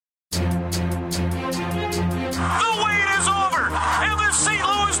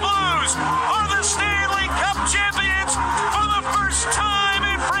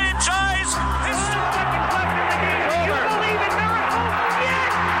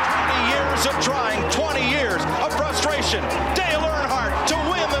years of trying, 20 years of frustration. Dale Earnhardt to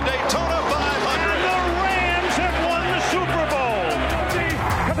win the Daytona 500. And the Rams have won the Super Bowl.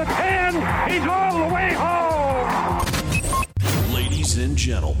 To the 10, he's all the way home. Ladies and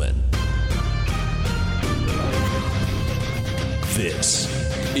gentlemen, this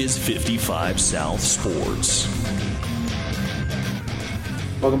is 55 South Sports.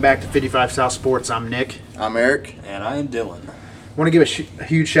 Welcome back to 55 South Sports. I'm Nick. I'm Eric. And I am Dylan. I want to give a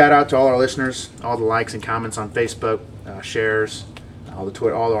huge shout out to all our listeners, all the likes and comments on Facebook, shares, all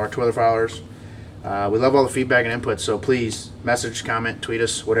our Twitter followers. We love all the feedback and input, so please message, comment, tweet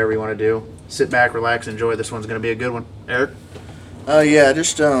us, whatever you want to do. Sit back, relax, enjoy. This one's going to be a good one. Eric? I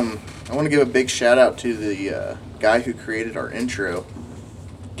want to give a big shout out to the guy who created our intro,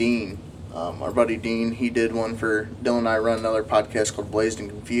 Dean. Our buddy Dean, he did one for Dylan and I run another podcast called Blazed and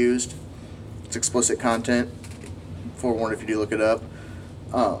Confused. It's explicit content. Forewarned if you do look it up.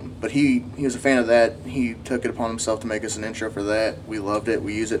 But he was a fan of that. He took it upon himself to make us an intro for that. We loved it.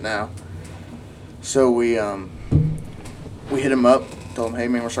 We use it now. So we hit him up, told him, hey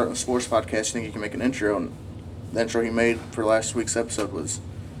man, we're starting a sports podcast. You think you can make an intro? And the intro he made for last week's episode was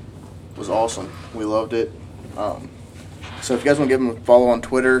awesome. We loved it. So if you guys want to give him a follow on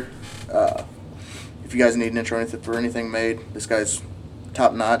Twitter, if you guys need an intro for anything made, this guy's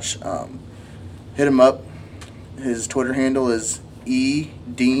top notch. Hit him up. His Twitter handle is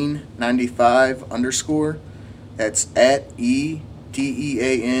edean95_. That's at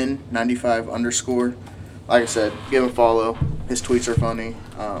EDEAN95_. Like I said, give him a follow. His tweets are funny.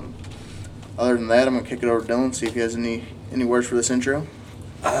 Other than that, I'm going to kick it over to Dylan, see if he has any words for this intro.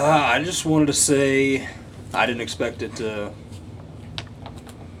 I just wanted to say I didn't expect it to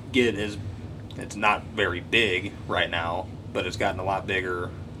get as... It's not very big right now, but it's gotten a lot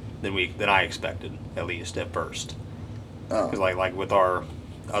bigger than I expected, at least at first. Because like with our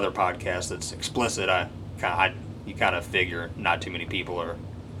other podcast that's explicit, you kind of figure not too many people are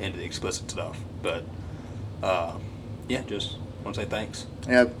into the explicit stuff. But just want to say thanks.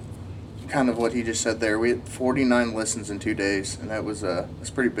 Yeah, kind of what he just said there. We had 49 listens in 2 days, and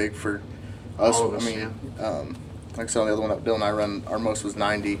that's pretty big for us. All of us, like I said, on the other one that Bill and I run, our most was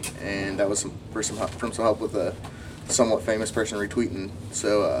 90, and that was from some help with a somewhat famous person retweeting.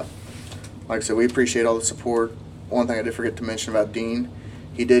 So, like I said, we appreciate all the support. One thing I did forget to mention about Dean,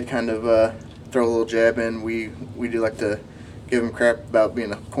 he did kind of throw a little jab in. We do like to give him crap about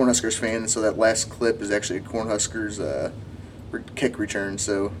being a Cornhuskers fan, and so that last clip is actually a Cornhuskers kick return.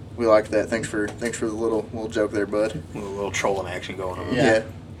 So we like that. Thanks for the little joke there, bud. A little trolling action going on. Yeah.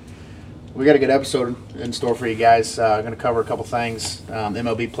 We got a good episode in store for you guys. Going to cover a couple things.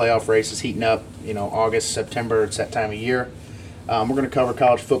 MLB playoff race is heating up. August, September, it's that time of year. We're going to cover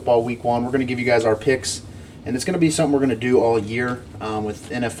college football week 1. We're going to give you guys our picks, and it's going to be something we're going to do all year with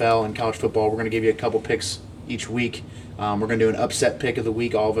NFL and college football. We're going to give you a couple picks each week. We're going to do an upset pick of the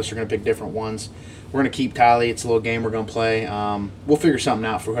week. All of us are going to pick different ones. We're going to keep tally. It's a little game we're going to play. We'll figure something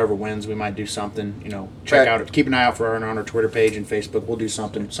out for whoever wins. We might do something. Keep an eye out for on our Twitter page and Facebook. We'll do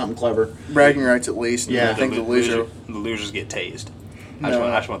something clever. Bragging rights at least. Yeah. I think the losers get tased. No.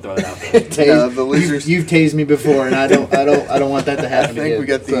 I just want to throw that out there. The losers. You've tased me before, and I don't want that to happen. I think again. we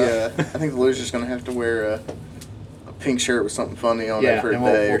got I think the loser's going to have to wear a pink shirt with something funny on it for a day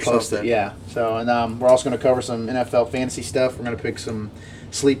we'll or post something. It, yeah. So, and we're also going to cover some NFL fantasy stuff. We're going to pick some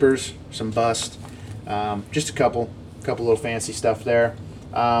sleepers, some bust, just a couple little fantasy stuff there.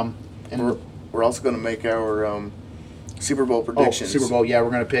 And we're also going to make our Super Bowl predictions. Super Bowl, yeah. We're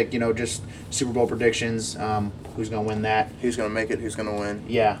going to pick, just Super Bowl predictions. Who's going to win that? Who's going to make it? Who's going to win?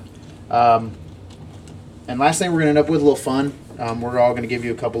 Yeah. And last thing we're going to end up with a little fun. We're all going to give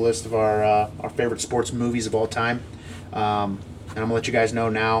you a couple lists of our favorite sports movies of all time. And I'm going to let you guys know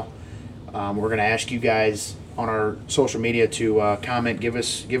now. We're going to ask you guys on our social media to comment, give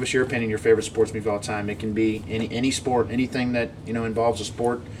us your opinion, your favorite sports movie of all time. It can be any sport, anything that involves a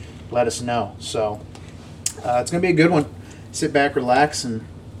sport. Let us know. So it's going to be a good one. Sit back, relax, and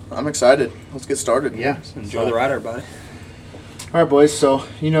I'm excited. Let's get started. Yeah, enjoy the ride, everybody. All right, boys. So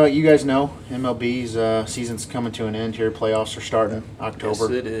you guys know MLB's season's coming to an end here. Playoffs are starting October.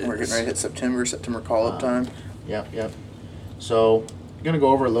 Yes, it is. We're getting ready to hit September call-up time. Yep. So we're going to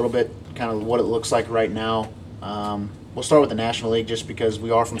go over a little bit kind of what it looks like right now. We'll start with the National League just because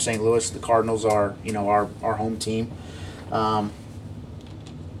we are from St. Louis. The Cardinals are, our home team. Right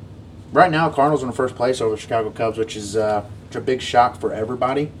now, Cardinals are in first place over the Chicago Cubs, which is a big shock for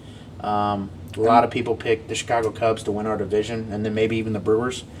everybody. A lot of people picked the Chicago Cubs to win our division, and then maybe even the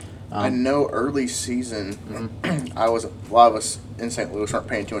Brewers. I know early season, a lot of us in St. Louis weren't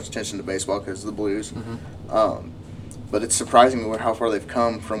paying too much attention to baseball because of the Blues. But it's surprising how far they've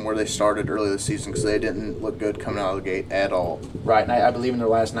come from where they started early this season because they didn't look good coming out of the gate at all. Right, and I believe in their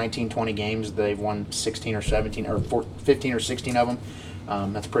last 19, 20 games, they've won 16 or 17 or 15 or 16 of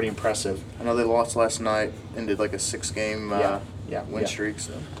them. That's pretty impressive. I know they lost last night and did like a 6-game win streak.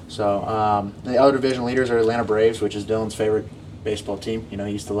 So the other division leaders are Atlanta Braves, which is Dylan's favorite baseball team. You know,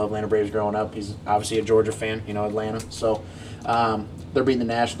 he used to love Atlanta Braves growing up. He's obviously a Georgia fan, you know, Atlanta. So they're beating the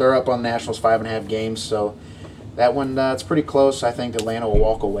Nationals. They're up on the Nationals 5.5 games. So that one, it's pretty close. I think Atlanta will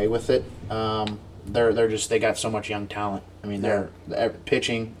walk away with it. They got so much young talent. I mean, they're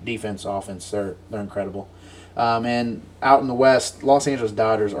pitching, defense, offense. They're incredible. And out in the West, Los Angeles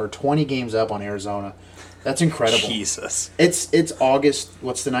Dodgers are 20 games up on Arizona. That's incredible. Jesus. It's August,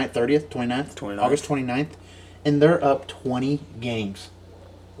 what's the night? 30th? 29th? 29th. August 29th. And they're up 20 games.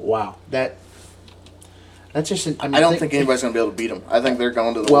 Wow. That's just... I don't think anybody's going to be able to beat them. I think they're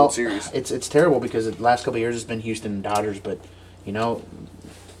going to the World Series. It's terrible because the last couple of years it's been Houston and Dodgers, but, you know,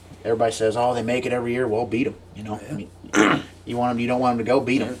 everybody says, oh, they make it every year. Well, beat them, you know. Yeah. I mean, you don't want them to go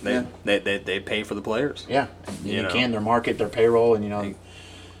beat them. They pay for the players. Yeah. You can, their market, their payroll, and, you know...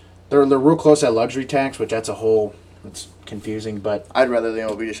 They're real close to that luxury tax, which that's a whole... It's confusing, but... I'd rather the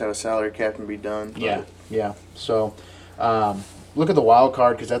MLB just have a salary cap and be done. But. Yeah. So, look at the wild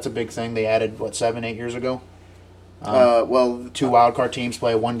card, because that's a big thing. They added, 7-8 years ago? 2 wild card teams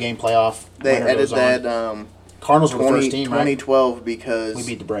play a 1-game playoff. They added that... Cardinals were the first team, right? 2012 because... We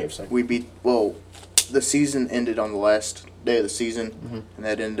beat the Braves. The season ended on the last day of the season, and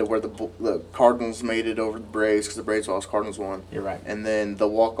that ended where the Cardinals made it over the Braves because the Braves lost, Cardinals won. You're right. And then the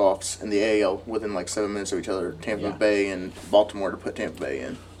walk-offs in the AL within 7 minutes of each other, Tampa Bay and Baltimore to put Tampa Bay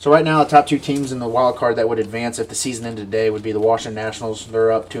in. So right now, the top 2 teams in the wild card that would advance if the season ended today would be the Washington Nationals.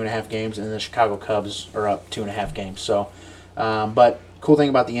 They're up 2.5 games, and the Chicago Cubs are up 2.5 games. So, but cool thing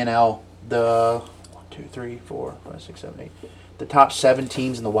about the NL, the 1, 2, 3, 4, 5, 6, 7, 8. The top 7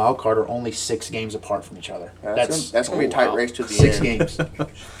 teams in the wild card are only 6 games apart from each other. That's going to be a tight race to the 6 end. 6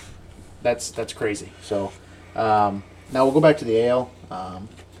 games. That's crazy. So now we'll go back to the AL.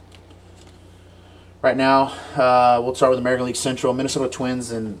 Right now, we'll start with American League Central. Minnesota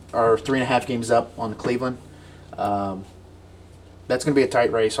Twins are 3.5 games up on Cleveland. That's going to be a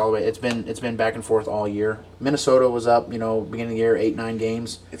tight race all the way. It's been back and forth all year. Minnesota was up, beginning of the year, 8-9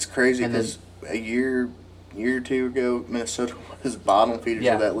 games. It's crazy because a year or two ago, Minnesota was bottom feeders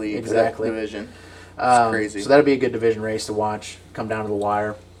of that league, exactly. That division. It's crazy. So that'll be a good division race to watch. Come down to the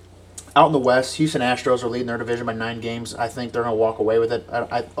wire. Out in the West, Houston Astros are leading their division by 9 games. I think they're going to walk away with it.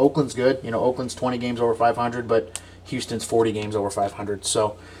 Oakland's good. Oakland's 20 games over 500, but Houston's 40 games over 500.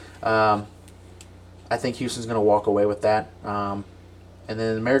 So I think Houston's going to walk away with that. And then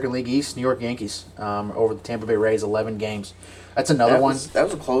the American League East, New York Yankees over the Tampa Bay Rays, 11 games. That's another one. That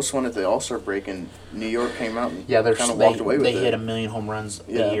was a close one at the All-Star break, and New York came out and kind of walked away with it. They hit 1 million home runs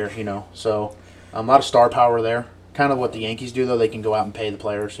a year, So a lot of star power there. Kind of what the Yankees do, though. They can go out and pay the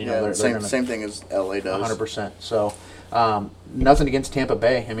players. Same thing as LA does. 100%. So nothing against Tampa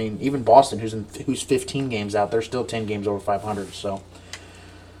Bay. I mean, even Boston, who's 15 games out, they're still 10 games over 500. So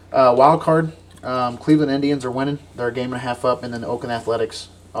wild card, Cleveland Indians are winning. They're a game and a half up, and then the Oakland Athletics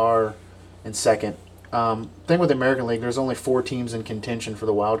are in second. Thing with the American League, there's only 4 teams in contention for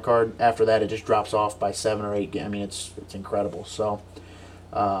the wild card. After that, it just drops off by 7 or 8. I mean, it's incredible. So,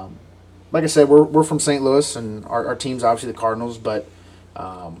 like I said, we're from St. Louis, and our team's obviously the Cardinals. But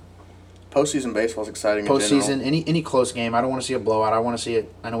postseason baseball is exciting. Postseason, any close game, I don't want to see a blowout. I want to see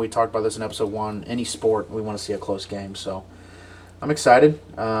it. I know we talked about this in episode 1. Any sport, we want to see a close game. So, I'm excited.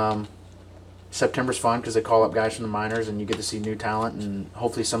 September's fun because they call up guys from the minors, and you get to see new talent, and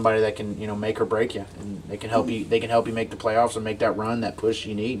hopefully somebody that can make or break you, and they can help you. They can help you make the playoffs and make that run, that push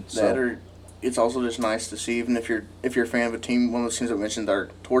you need. It's also just nice to see, even if you're a fan of a team, one of those teams I mentioned that are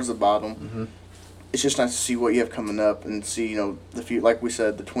towards the bottom. Mm-hmm. It's just nice to see what you have coming up and see like we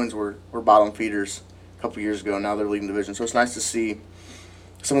said, the Twins were bottom feeders a couple years ago. Now they're leading the division, so it's nice to see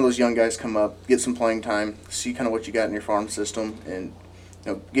some of those young guys come up, get some playing time, see kind of what you got in your farm system, and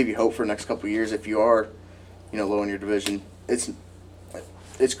give you hope for the next couple of years if you are, low in your division. It's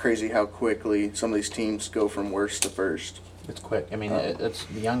crazy how quickly some of these teams go from worst to first. It's quick. I mean, it's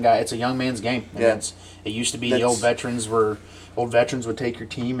the young guy. It's a young man's game. It used to be the old veterans would take your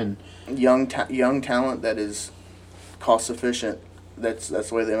team and young talent that is cost efficient. That's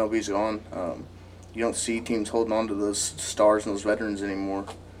the way the MLB's gone. You don't see teams holding on to those stars and those veterans anymore.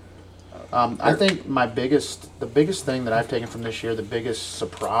 I think the biggest thing that I've taken from this year, the biggest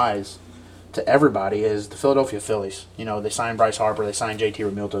surprise to everybody is the Philadelphia Phillies. They signed Bryce Harper, they signed JT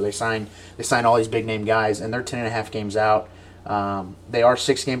Realmuto, they signed all these big name guys, and they're 10.5 games out. They are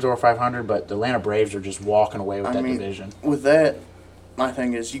 6 games over 500, but the Atlanta Braves are just walking away with that division. With that, my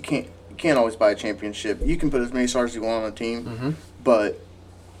thing is you can't always buy a championship. You can put as many stars as you want on a team, but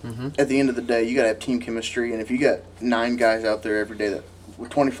at the end of the day, you got to have team chemistry. And if you got 9 guys out there every day that – we're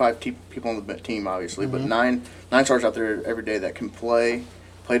 25 people on the team, obviously, but 9 stars out there every day that can play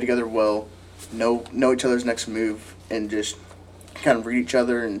together well, know each other's next move, and just kind of read each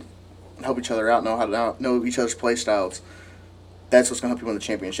other and help each other out, know each other's play styles. That's what's going to help you win the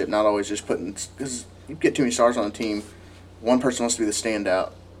championship, not always just putting – because you get too many stars on a team, one person wants to be the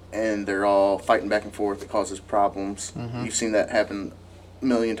standout, and they're all fighting back and forth. It causes problems. You've seen that happen a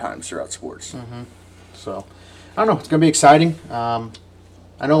million times throughout sports. So, I don't know. It's going to be exciting.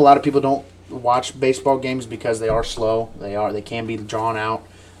 I know a lot of people don't watch baseball games because they are slow. They can be drawn out.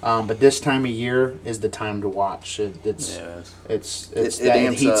 But this time of year is the time to watch. It heats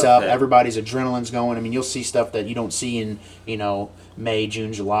up. Everybody's adrenaline's going. I mean, you'll see stuff that you don't see in May,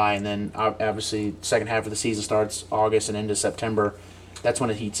 June, July, and then obviously second half of the season starts August and into September. That's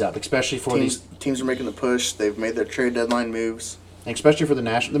when it heats up, especially for teams are making the push. They've made their trade deadline moves. And especially for the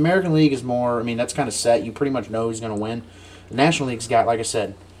American League is more. I mean, that's kind of set. You pretty much know who's going to win. The National League's got, like I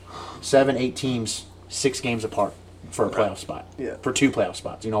said, 7, 8 teams, 6 games apart for a playoff spot. Yeah. For 2 playoff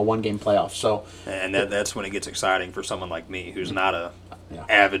spots. 1-game playoff. So. And that's when it gets exciting for someone like me, who's not a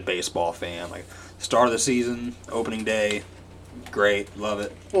avid baseball fan. Like start of the season, opening day, great, love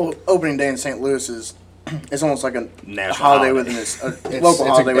it. Well, opening day in St. Louis is. It's almost like a national holiday within local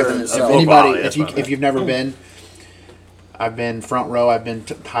holiday within itself. If you've never been, I've been front row. I've been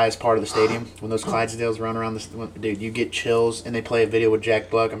the highest part of the stadium when those Clydesdales run around. Dude, you get chills, and they play a video with Jack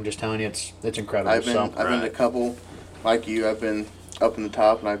Buck. I'm just telling you, it's incredible. I've been to a couple, like you. I've been up in the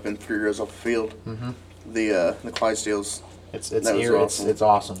top, and I've been 3 rows off the field. The Clydesdales. It's here. Awesome. It's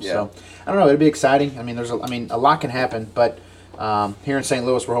awesome. Yeah. So I don't know. It'll be exciting. I mean, a lot can happen, but. Here in St.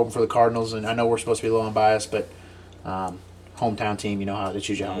 Louis, we're hoping for the Cardinals, and I know we're supposed to be a little unbiased, but hometown team, that's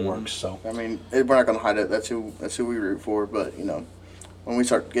usually how it works. So I mean, we're not going to hide it. That's who we root for. But when we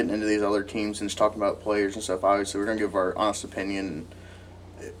start getting into these other teams and just talking about players and stuff, obviously we're going to give our honest opinion.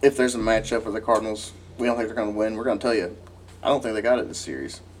 If there's a matchup with the Cardinals, we don't think they're going to win. We're going to tell you, I don't think they got it this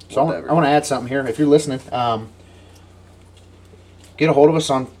series. So I want to add something here. If you're listening, get a hold of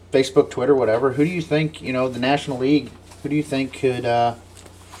us on Facebook, Twitter, whatever. Who do you think the National League? Who do you think could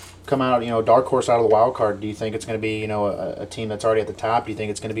come out, dark horse out of the wild card? Do you think it's going to be, a team that's already at the top? Do you think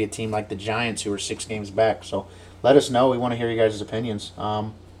it's going to be a team like the Giants who are 6 games back? So let us know. We want to hear you guys' opinions.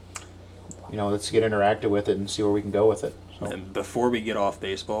 Let's get interactive with it and see where we can go with it. So. And before we get off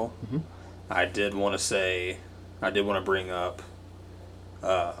baseball, I did want to bring up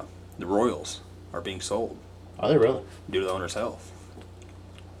the Royals are being sold. Are they really? Due to the owner's health.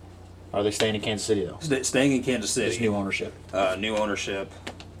 Are they staying in Kansas City, though? Staying in Kansas City. Just new ownership. New ownership.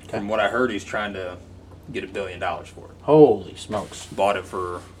 Okay. From what I heard, he's trying to get $1 billion for it. Holy smokes. Bought it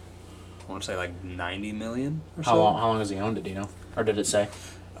for, I want to say, like $90 million or so. How long has he owned it, do you know? Or did it say?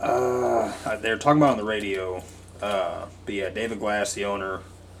 They're talking about it on the radio. But yeah, David Glass, the owner,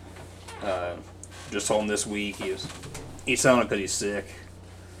 just told him this week he's selling it because he's sick.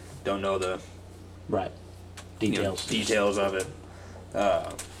 Don't know the details of it.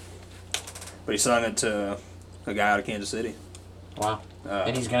 But he's selling it to a guy out of Kansas City. Wow.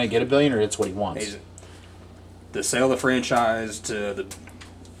 And he's going to get $1 billion, or it's what he wants? The sale of the franchise to the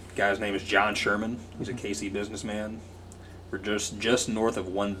guy's name is John Sherman. He's a KC businessman. For just north of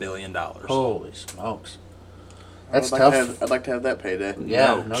 $1 billion. Holy smokes. That's tough. I'd like to have that payday.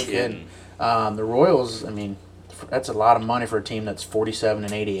 Yeah, no kidding. The Royals, that's a lot of money for a team that's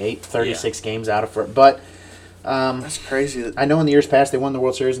 47-88, 36 games out of it. But that's crazy. I know in the years past they won the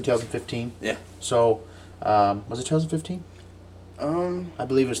World Series in 2015. Yeah. So, was it 2015? I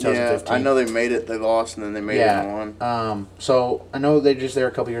believe it was 2015. Yeah, I know they made it. They lost, and then they made it and won. So I know they just there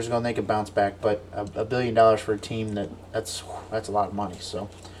a couple years ago, and they could bounce back. But $1 billion for a team that's a lot of money. So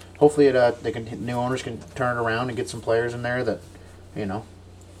hopefully new owners can turn it around and get some players in there that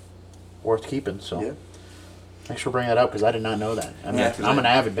worth keeping. So. Yeah. Thanks for bringing that up because I did not know that. I'm an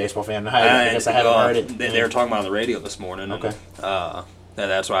avid baseball fan. I guess I haven't heard it. They were talking about it on the radio this morning. Okay. And,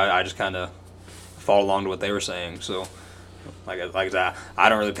 that's why I just kind of followed along to what they were saying. So, like that, I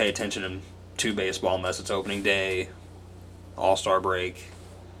don't really pay attention to baseball unless it's opening day, All-Star break,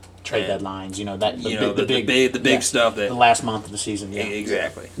 trade deadlines. The big stuff that the last month of the season. Yeah.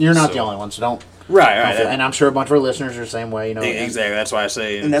 Exactly. You're not the only one, so don't. Right. And I'm sure a bunch of our listeners are the same way. Exactly. That's why I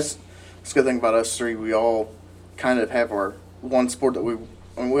say. And that's the good thing about us three. We all kind of have our one sport that we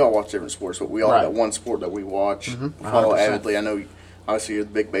all watch different sports, but we all have that one sport that we watch, follow avidly. I know, obviously, you're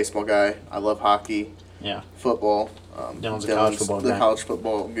the big baseball guy. I love hockey. Yeah. football. Dylan's a college football the guy. college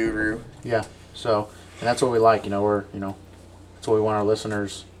football guru. Yeah. So, and that's what we like. That's what we want our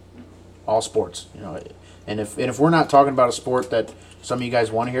listeners. All sports. And if we're not talking about a sport that some of you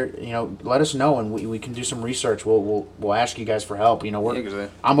guys want to hear, let us know, and we can do some research. We'll ask you guys for help. Exactly.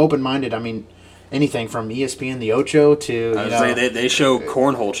 I'm open minded. I mean, anything from ESPN, the Ocho to I was say they show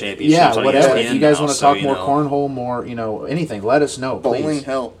cornhole championships. yeah, on whatever. ESPN If you guys now, want to so, talk more cornhole, more anything, let us know, Bowling, please.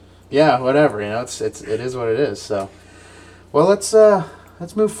 hell. Yeah, whatever. It is what it is. So, well,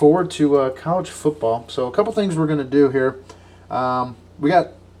 let's move forward to college football. So, a couple things we're gonna do here. We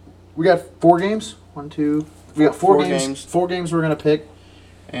got 4 games. 1, 2. We got four games. 4 games we're gonna pick,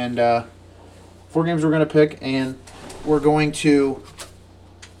 and 4 games we're gonna pick, and we're going to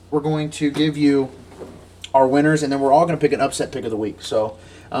give you our winners, and then we're all gonna pick an upset pick of the week. So,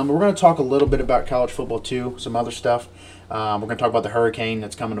 we're gonna talk a little bit about college football too, some other stuff. We're going to talk about the hurricane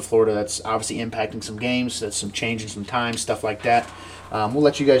that's coming to Florida. That's obviously impacting some games. That's some changing some time, stuff like that. We'll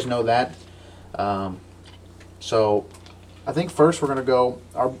let you guys know that. So, I think first we're going to go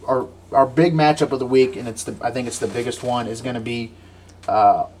our big matchup of the week, and I think it's the biggest one, is going to be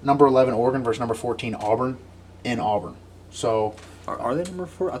number 11 Oregon versus number 14 Auburn in Auburn. So, are they number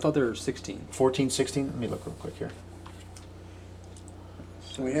 4? I thought they were 16. 14, 16. Let me look real quick here.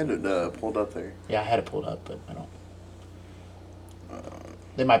 So we had it pulled up there. Yeah, I had it pulled up, but I don't.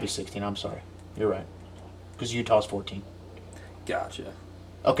 They might be 16. I'm sorry. You're right. Because Utah's 14. Gotcha.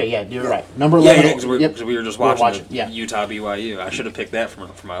 Okay, yeah, you're right. Number 11. Yeah, because we were just watching, yeah. Utah BYU. I should have picked that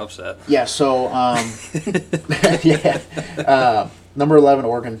for my upset. Yeah, so, number 11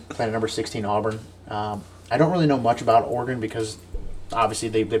 Oregon playing number 16 Auburn. I don't really know much about Oregon because obviously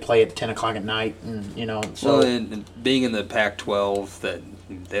they play at 10 o'clock at night, and so. Well, and being in the Pac-12, that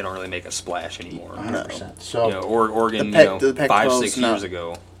they don't really make a splash anymore. 100%. So, Oregon, the Pac-12 5-6 's not- years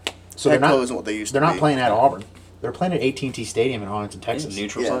ago. so they're not. isn't what they used to They're not be. playing at Auburn. They're playing at AT&T Stadium in Arlington, Texas.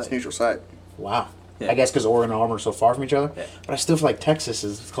 Neutral Yeah, site. it's neutral site. Wow. Yeah. I guess because Oregon and Auburn are so far from each other. Yeah. But I still feel like Texas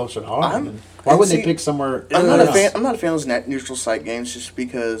is closer to Auburn. I'm- than- Why wouldn't they see, pick somewhere? I'm not a else? fan. I'm not a fan of those neutral site games just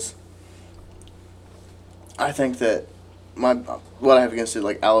because I think that what I have against it,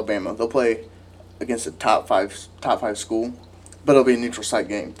 like Alabama, they'll play against a top five school, but it'll be a neutral site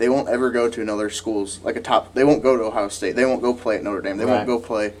game. They won't ever go to another school's They won't go to Ohio State. They won't go play at Notre Dame. They Right. won't go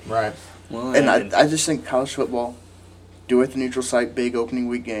play. Right. Well, And I just think college football, do it the neutral site, big opening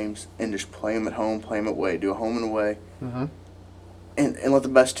week games, and just play them at home, play them away, do a home and away, and let the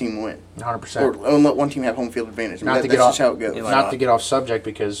best team win. 100%. Or let one team have home field advantage. Not to That's get off, just how it goes. Yeah, not to get off subject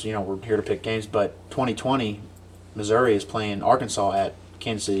because we're here to pick games, but 2020, Missouri is playing Arkansas at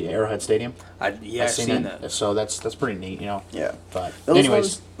Kansas City Arrowhead Stadium. I've seen that. So that's pretty neat, Yeah. But Those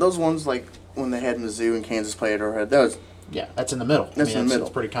anyways, those ones like when they had Mizzou and Kansas play at Arrowhead, that was yeah, that's in the middle. that's in the middle.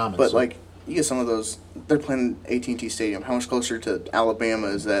 It's pretty common. But so. like you get some of those, they're playing AT&T Stadium. How much closer to Alabama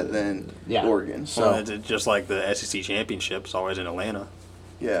is that than Yeah. Oregon? So- Well, it's just like the SEC championship is always in Atlanta.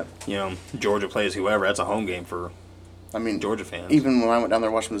 Yeah, Georgia plays whoever. That's a home game for I mean Georgia fans. Even when I went down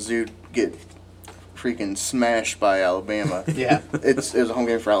there watching Mizzou get freaking smashed by Alabama, yeah, it was a home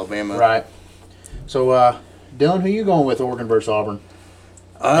game for Alabama. right. So Dylan, who you going with, Oregon versus Auburn?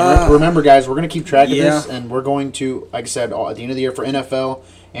 And remember, guys, we're going to keep track of this, and we're going to, like I said, at the end of the year for NFL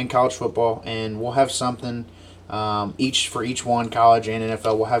and college football, and we'll have something each for each one, college and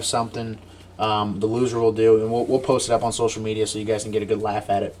NFL. We'll have something the loser will do, and we'll post it up on social media so you guys can get a good laugh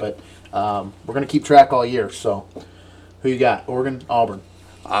at it. But we're going to keep track all year. So, who you got? Oregon, Auburn.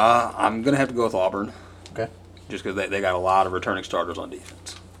 I'm going to have to go with Auburn. Okay. Just because they got a lot of returning starters on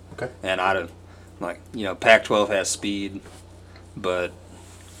defense. Okay. And Pac-12 has speed, but,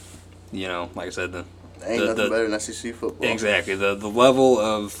 like I said, Ain't nothing better than SEC football. exactly, the level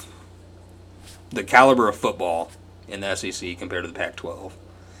of, the caliber of football in the SEC compared to the Pac-12.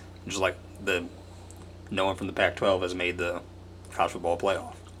 Just like no one from the Pac-12 has made the college football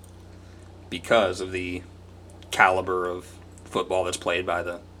playoff because of the caliber of football that's played by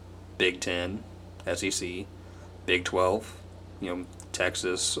the Big Ten, SEC, Big 12,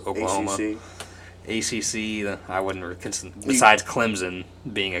 Texas, Oklahoma, ACC. I wouldn't besides Clemson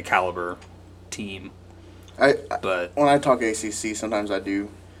being a caliber team. But when I talk ACC, sometimes I do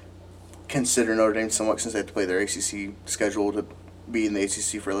consider Notre Dame somewhat since they have to play their ACC schedule to be in the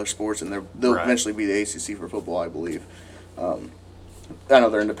ACC for other sports, and they'll Right. eventually be the ACC for football, I believe. I know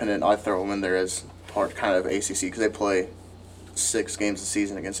they're independent. I throw them in there as part kind of ACC because they play 6 games a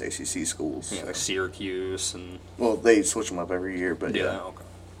season against ACC schools. like Syracuse and Well, they switch them up every year, but okay.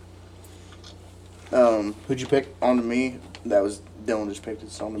 Who'd you pick? On to me, that was Dylan just picked it.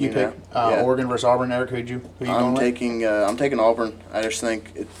 It's on to You me picked now. Yeah. Oregon versus Auburn. Eric, who you going I'm with? taking Auburn. I just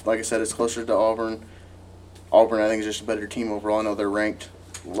think, like I said, it's closer to Auburn. Auburn, I think, is just a better team overall. I know they're ranked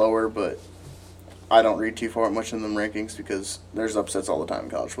lower, but I don't read too far much in them rankings because there's upsets all the time in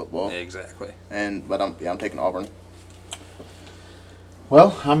college football. Exactly. But I'm taking Auburn.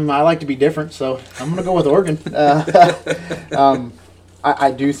 Well, I like to be different, so I'm going to go with Oregon.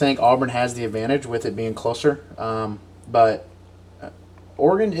 I do think Auburn has the advantage with it being closer, but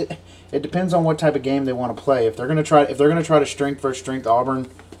Oregon, it depends on what type of game they want to play. If they're going to try to strength versus strength Auburn,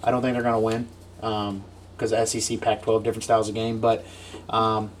 I don't think they're going to win because SEC, Pac-12, different styles of game. But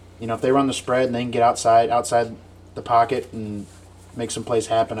if they run the spread and they can get outside the pocket and make some plays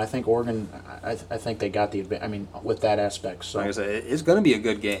happen, I think Oregon. I think they got the advantage. I mean, with that aspect. So like I said, it's going to be a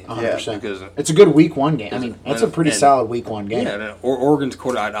good game. 100%. Because it's a good Week 1 game. I mean, that's a pretty solid Week 1 game. Yeah, Oregon's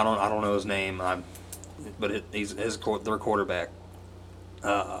quarter. I don't know his name, but their quarterback.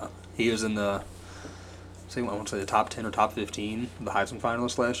 He was in the, I want to say the top 10 or top 15, the Heisman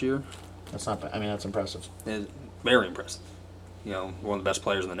finalists last year. That's not bad. I mean, that's impressive. It's very impressive. One of the best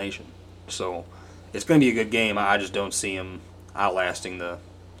players in the nation. So it's going to be a good game. I just don't see him outlasting the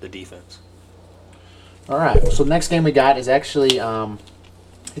defense. All right. So the next game we got is actually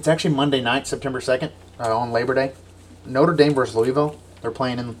it's actually Monday night, September 2nd, on Labor Day. Notre Dame versus Louisville. They're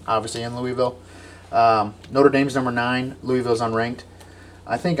playing obviously in Louisville. Notre Dame's number 9. Louisville's unranked.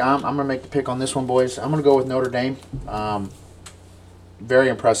 I think I'm going to make the pick on this one, boys. I'm going to go with Notre Dame. Very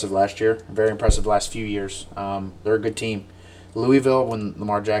impressive last year. Very impressive last few years. They're a good team. Louisville, when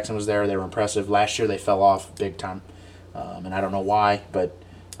Lamar Jackson was there, they were impressive. Last year they fell off big time. And I don't know why, but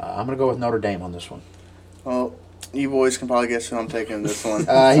I'm going to go with Notre Dame on this one. Well, you boys can probably guess who I'm taking this one.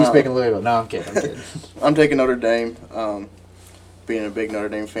 He's picking Louisville. No, I'm kidding. I'm taking Notre Dame. Being a big Notre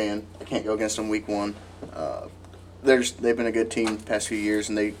Dame fan, I can't go against them Week 1. They've been a good team the past few years,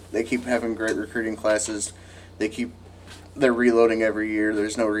 and they keep having great recruiting classes. They're reloading every year.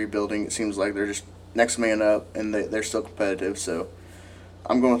 There's no rebuilding. It seems like they're just next man up, and they're still competitive. So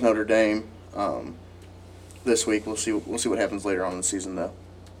I'm going with Notre Dame this week. We'll see what happens later on in the season, though.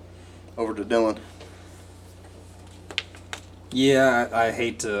 Over to Dylan. Yeah, I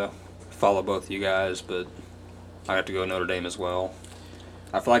hate to follow both of you guys, but I have to go Notre Dame as well.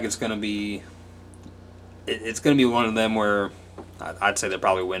 I feel like it's going to be one of them where I'd say they'll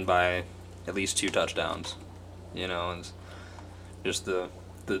probably win by at least 2 touchdowns. And just the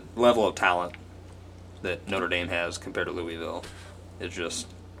level of talent that Notre Dame has compared to Louisville is just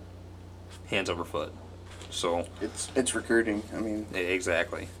hands over foot. So it's recruiting. I mean,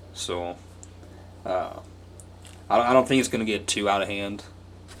 exactly. So I don't think it's going to get too out of hand.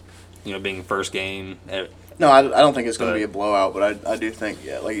 Being the first game. No, I don't think it's going to be a blowout, but I do think,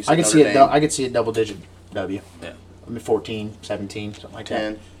 like you said, I could see a double-digit W. Yeah. I mean, 14, 17, something like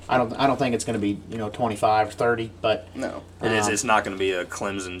 10. that. I don't think it's going to be 25 or 30, but no, it's not going to be a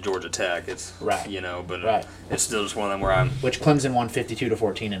Clemson Georgia Tech. It's right, but right. It's still just one of them where which Clemson won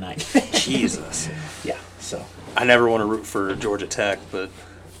 52-14 tonight. Jesus. Yeah. So I never want to root for Georgia Tech, but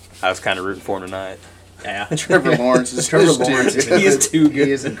I was kind of rooting for him tonight. Yeah. Trevor Lawrence is he is too good.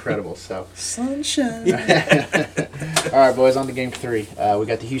 He is incredible. So sunshine. All right, boys, on to game 3. We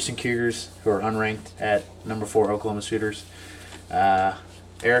got the Houston Cougars, who are unranked, at number 4 Oklahoma Sooners.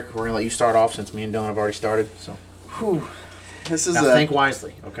 Eric, we're gonna let you start off since me and Dylan have already started. So, this is think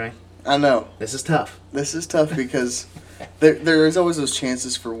wisely, okay? I know this is tough. This is tough because there is always those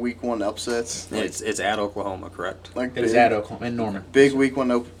chances for Week 1 upsets. It's at Oklahoma, correct? Like it is at Oklahoma in Norman. Big Week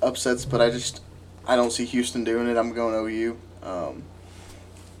 1 upsets, but I don't see Houston doing it. I'm going OU.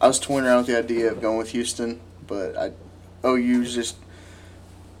 I was toying around with the idea of going with Houston, but OU's just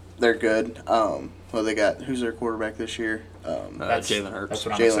they're good. Well, they got who's their quarterback this year? Jalen Hurts. That's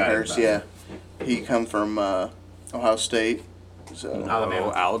what I'm Jalen excited Hurts, about. yeah. He come from Ohio State. So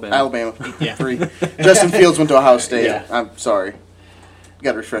Alabama. Yeah. 3. Justin Fields went to Ohio State. Yeah. I'm sorry.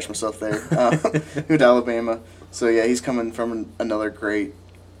 Got to refresh myself there. He went to Alabama. So, yeah, he's coming from another great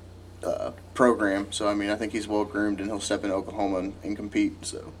program. So, I mean, I think he's well-groomed, and he'll step in Oklahoma and compete.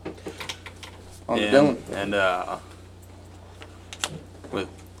 So, on to Dylan. And with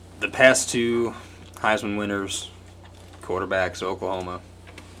the past 2 Heisman winners, quarterbacks, Oklahoma,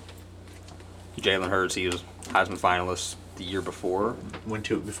 Jalen Hurts, he was Heisman finalist the year before.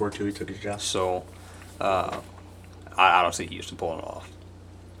 Before he took his job. So, I don't see Houston pulling it off.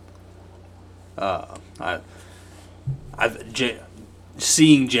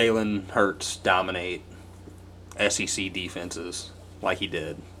 Seeing Jalen Hurts dominate SEC defenses like he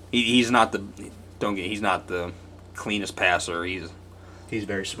did, he's not the cleanest passer. He's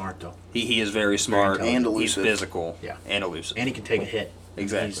very smart though. He is very smart and elusive. He's physical, Yeah. and elusive, And he can take a hit.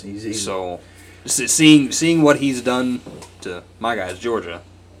 exactly. He's so, seeing what he's done to my guys, Georgia,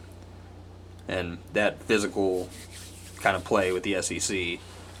 And that physical kind of play with the SEC,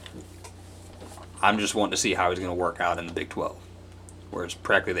 I'm just wanting to see how he's going to work out in the Big 12, where it's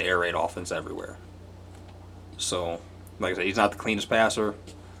practically the air raid offense everywhere. So, like I said, he's not the cleanest passer,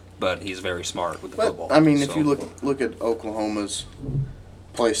 but he's very smart with the football. I mean, if you look at Oklahoma's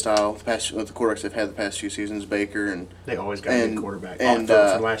play style, the quarterbacks they've had the past few seasons, Baker and they always got a good quarterback. And for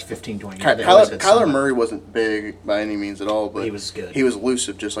the last 15, 20 years. Kyler Murray wasn't big by any means at all, but he was good. He was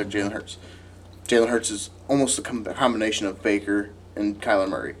elusive, just like Jalen Hurts. Jalen Hurts is almost a combination of Baker and Kyler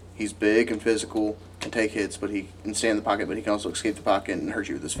Murray. He's big and physical, can take hits, but he can stay in the pocket, but he can also escape the pocket and hurt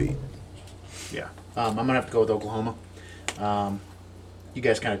you with his feet. Yeah. I'm going to have to go with Oklahoma. You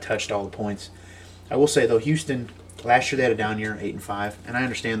guys kind of touched all the points. I will say, though, Houston, last year they had a down year, 8-5, and I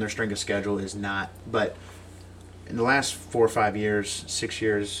understand their strength of schedule is not, but in the last 4 or 5 years, 6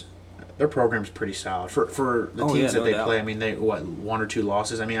 years, their program's pretty solid. For the teams that they play, I mean, they 1 or 2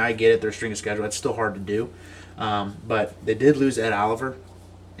 losses. I mean, I get it, their strength of schedule, it's still hard to do. But they did lose Ed Oliver,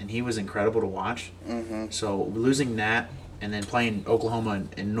 and he was incredible to watch. Mm-hmm. So losing that and then playing Oklahoma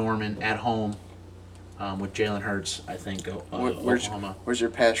and Norman at home with Jalen Hurts, I think Oklahoma. Where's your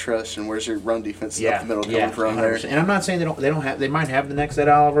pass rush and where's your run defense up the middle coming from 100%. There? And I'm not saying they might have the next Ed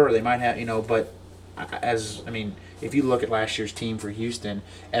Oliver, or they might have, but if you look at last year's team for Houston,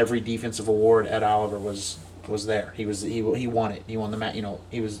 every defensive award Ed Oliver was there. He won it. He won the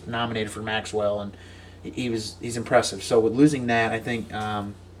he was nominated for Maxwell, and he's impressive. So with losing that, I think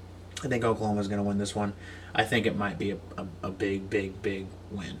Oklahoma's going to win this one. I think it might be a big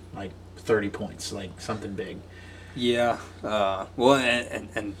win, like 30 points, like something big. Yeah. Well,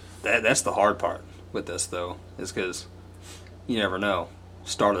 and that's the hard part with this, though, is because you never know.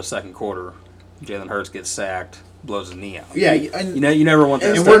 Start of the second quarter, Jalen Hurts gets sacked, blows his knee out. Yeah, and you never want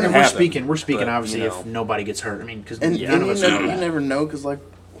that. And to happen. We're speaking obviously if nobody gets hurt. I mean, because you never know, because like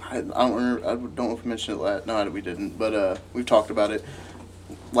I don't remember. I don't know if we mentioned it last. No, we didn't. But we've talked about it.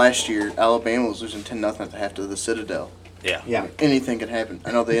 Last year, Alabama was losing 10-0 at the half to the Citadel. Yeah. Anything can happen.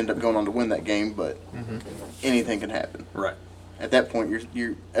 I know they ended up going on to win that game, but anything can happen. Right. At that point,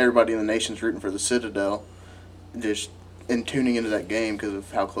 you're everybody in the nation's rooting for the Citadel, and tuning into that game because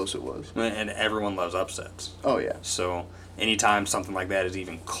of how close it was. And everyone loves upsets. Oh yeah. So anytime something like that is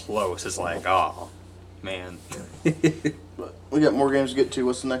even close, it's like, oh man. But we got more games to get to.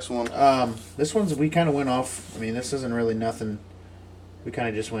 What's the next one? This one's we kind of went off. I mean, this isn't really nothing. We kind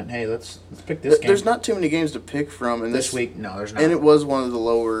of just went, hey, let's pick this game. There's not too many games to pick from, and this week, no, there's not. And it was one of the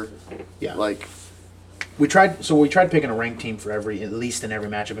lower, we tried picking a ranked team for at least in every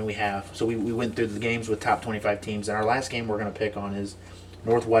matchup, and we have. So we went through the games with top 25 teams, and our last game we're going to pick on is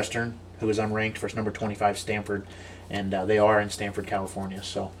Northwestern, who is unranked, versus number 25 Stanford, and they are in Stanford, California.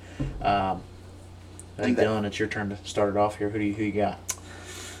 So I think Dylan, it's your turn to start it off here. Who you got?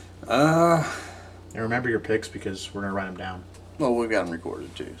 And remember your picks because we're going to write them down. Well, we've got them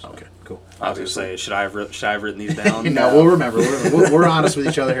recorded too. So. Okay, cool. I was going to say, should I have written these down? No, we'll remember. We're honest with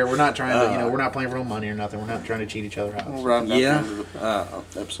each other here. We're not trying to, we're not playing for money or nothing. We're not trying to cheat each other out. We'll round down the end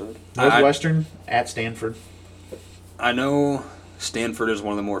of the episode. Northwestern at Stanford. I know Stanford is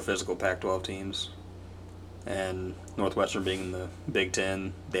one of the more physical Pac-12 teams, and Northwestern being in the Big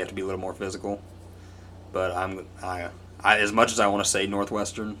Ten, they have to be a little more physical. But I as much as I want to say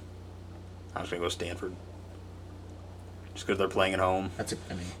Northwestern, I'm just going to go Stanford. Just because they're playing at home. That's a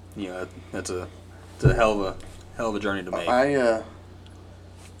hell of a journey to make. I'm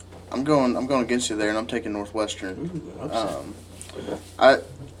going against you there, and I'm taking Northwestern. I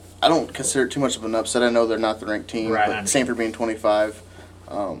don't consider it too much of an upset. I know they're not the ranked team, but Stanford being 25,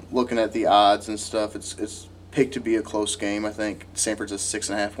 looking at the odds and stuff, it's picked to be a close game. I think Stanford's a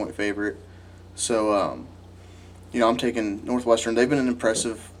 6.5 point favorite. So, I'm taking Northwestern. They've been an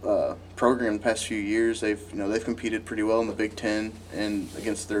impressive program the past few years. They've competed pretty well in the Big Ten and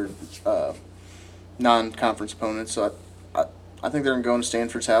against their non-conference opponents. So I think they're going to go into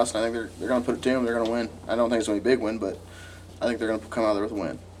Stanford's house, and I think they're going to put it to them. They're going to win. I don't think it's going to be a big win, but I think they're going to come out there with a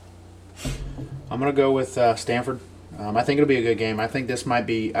win. I'm going to go with Stanford. I think it'll be a good game. I think this might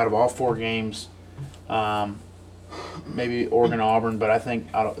be, out of all 4 games, maybe Oregon-Auburn, but I think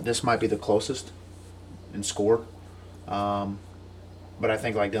this might be the closest in score. But I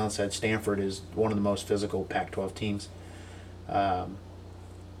think, like Dylan said, Stanford is one of the most physical Pac-12 teams. And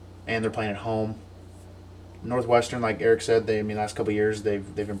they're playing at home. Northwestern, like Eric said, last couple of years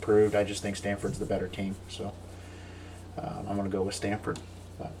they've improved. I just think Stanford's the better team. So I'm going to go with Stanford.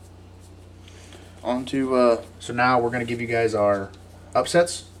 But. On to... So now we're going to give you guys our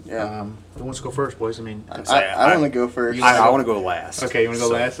upsets. Yeah. Who wants to go first, boys? I want to go first. I want to go last. Okay, you want to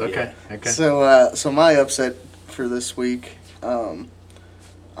go last? Okay. Yeah. Okay. So my upset for this week,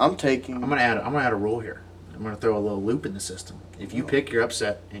 I'm taking. I'm gonna add a rule here. I'm gonna throw a little loop in the system. If you pick your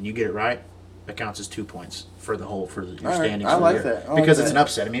upset and you get it right, it counts as 2 points for your All right, standings. I for the like year. that. I like Because it's that. an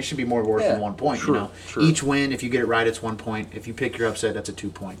upset. I mean, it should be more worth Yeah, than 1 point. true, You know, true. each win, if you get it right, it's 1 point. If you pick your upset, that's a 2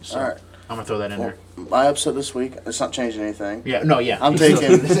 point. So All right. I'm gonna throw that in Well, there. my upset this week. It's not changing anything. Yeah, no, yeah. I'm taking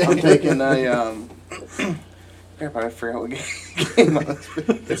a. Crap, I forgot what game.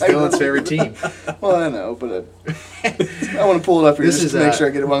 It's Dylan's favorite team. Well, I know, but I want to pull it up here just to make sure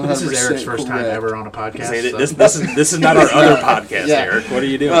I get it 100%. This is Eric's first time correct. ever on a podcast. Say that so this is not our other podcast, Yeah. Eric. What are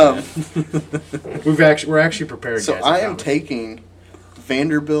you doing? we're actually prepared, So guys. I am promise. taking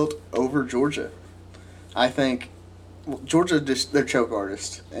Vanderbilt over Georgia. I think Georgia they're choke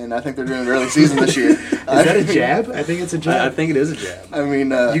artists, and I think they're doing an early season this year. Is that a jab? I think it's a I jab. think it is a jab. I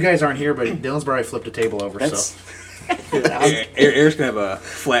mean, You guys aren't here, but Dylan's probably flipped a table over. that's So Eric's gonna have a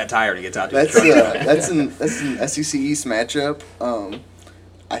flat tire when he gets out to the that's truck. that's an SEC East matchup.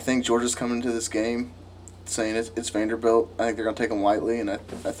 I think Georgia's coming into this game saying it's Vanderbilt. I think they're going to take them lightly, and I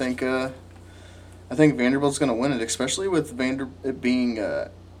think Vanderbilt's going to win it, especially with it being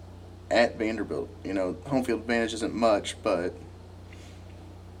at Vanderbilt. You know, home field advantage isn't much, but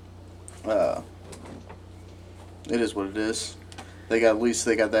it is what it is. At least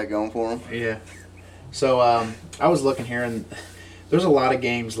they got that going for them. yeah. So I was looking here, and there's a lot of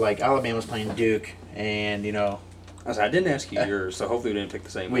games like Alabama's playing Duke, and you know I didn't ask you yours, so hopefully we didn't pick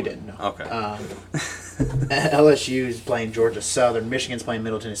the same we one. didn't know. Okay. LSU is playing Georgia Southern, Michigan's playing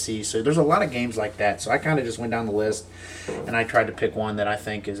Middle Tennessee. So there's a lot of games like that. So I kind of just went down the list, and I tried to pick one that I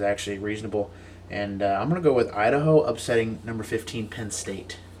think is actually reasonable. And I'm going to go with Idaho upsetting number 15 Penn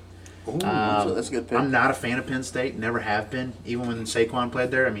State. So that's a good pick. I'm not a fan of Penn State, never have been, even when Saquon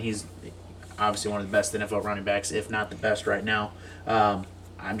played there. I mean, he's obviously one of the best NFL running backs, if not the best right now.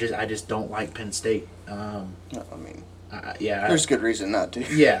 I just don't like Penn State. I mean, Yeah, there's good reason not to.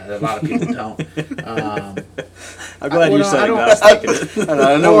 yeah, a lot of people don't. I'm glad you said it. I I was thinking it.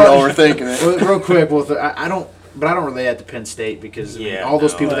 I know we're overthinking it. Well, real quick, I don't relate that to Penn State because I mean, Yeah, all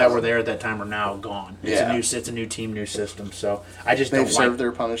those no, people that that's- were there at that time are now gone. Yeah. It's a new team, new system. So I just They've don't served like.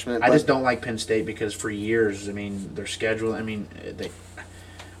 their punishment. I but just don't like Penn State because for years, I mean, their schedule. I mean,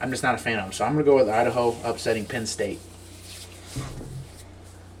 I'm just not a fan of them. So I'm gonna go with Idaho upsetting Penn State.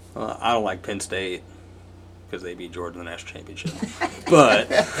 I don't like Penn State because they beat Georgia in the national championship. But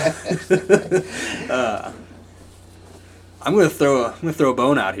I'm gonna throw a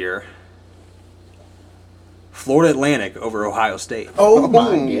bone out here. Florida Atlantic over Ohio State. Oh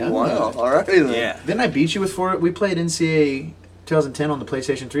wow! All right then. Yeah. Didn't I beat you with Florida? We played NCAA 2010 on the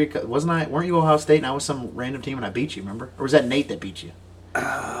PlayStation 3. Weren't you Ohio State and I was some random team and I beat you? Remember? Or was that Nate that beat you?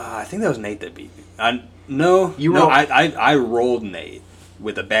 I think that was Nate that beat me. No, You no, rolled- I rolled Nate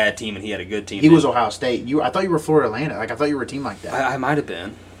with a bad team and he had a good team. He was Ohio State. I thought you were Florida Atlantic. Like I thought you were a team like that. I might have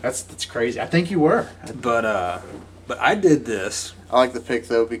been, That's crazy. I think you were. but I did this. I like the pick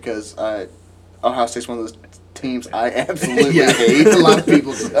though because Ohio State's one of those teams I absolutely Yeah. hate. A lot of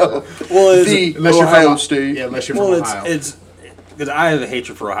people do. So, Well, the Unless you're Ohio from, State. Yeah, unless you're Well, from Ohio. it's because I have a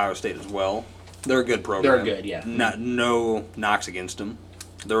hatred for Ohio State as well. They're a good program. They're good, yeah. No knocks against them.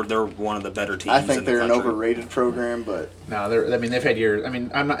 They're one of the better teams. I think in the they're an country. overrated program, but No, they've had years. I mean,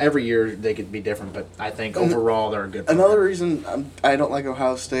 I'm not every year they could be different, but I think overall they're a good. program. another reason I don't like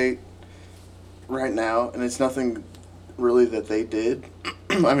Ohio State right now, and it's nothing really that they did.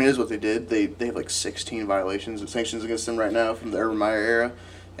 I mean, it is what they did. They have like 16 violations of sanctions against them right now from the Urban Meyer era,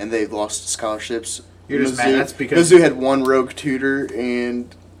 and they've lost scholarships. You're just mad. That's because Mizzou had one rogue tutor,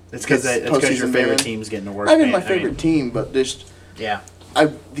 and it's because your postseason favorite ban. team's getting the worst. I mean, ban. my favorite team, but just Yeah,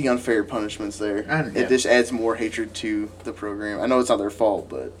 the unfair punishments there. Yeah. It just adds more hatred to the program. I know it's not their fault,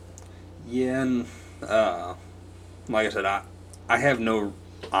 but Yeah, and like I said, I have no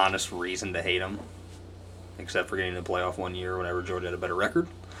honest reason to hate them, except for getting to the playoff one year whenever Georgia had a better record.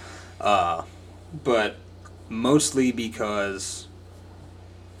 But mostly because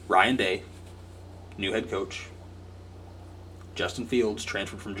Ryan Day, new head coach, Justin Fields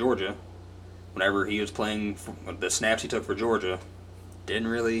transferred from Georgia. Whenever he was playing, the snaps he took for Georgia, didn't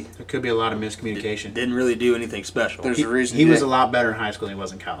really there could be a lot of miscommunication. do anything special. there's a reason He was a didn't- lot better in high school than he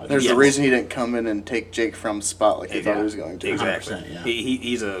was in college. There's Yes. a reason he didn't come in and take Jake Fromm's spot like he thought he was going to. Exactly. 100%, yeah.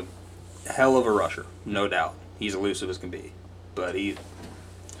 He's a hell of a rusher, no doubt. He's elusive as can be, but he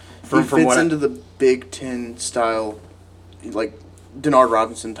He fits what into the Big Ten style, like Denard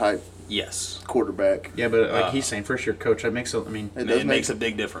Robinson type yes, quarterback. Yeah, but like he's saying, first year coach, that makes. I mean, it makes a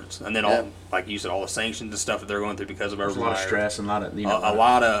big difference. And then Yeah. all, like you said, all the sanctions and stuff that they're going through because of there's a Urban lot of Meyer. stress and a lot of A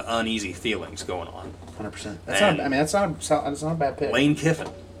lot of uneasy feelings going on. 100%. And- That's not a bad pick. Lane Kiffin,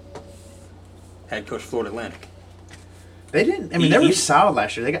 head coach Florida Atlantic. They didn't. I mean, they were solid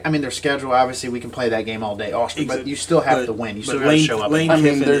last year. Their schedule, obviously, we can play that game all day, Austin, but you still have to win. You still got to show up. I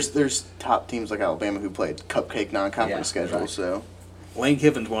mean, there's top teams like Alabama who played cupcake non-conference schedules. Right. So Lane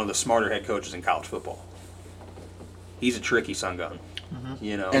Kiffin's one of the smarter head coaches in college football. He's a tricky son gun. Mm-hmm.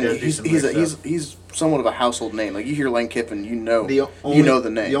 You know, and he's somewhat of a household name. Like you hear Lane Kiffin, you know the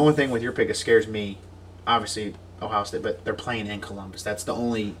name. The only thing with your pick that scares me, obviously Ohio State, but they're playing in Columbus. That's the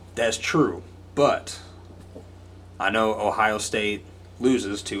only. That's true, but I know Ohio State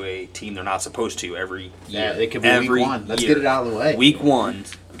loses to a team they're not supposed to every year. Yeah, it could be week one. Let's get it out of the way. Week one,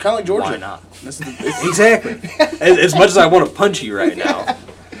 kind of like Georgia. Why not? Exactly. As much as I want to punch you right now,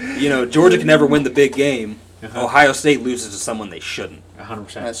 you know Georgia can never win the big game. Uh-huh. Ohio State loses to someone they shouldn't.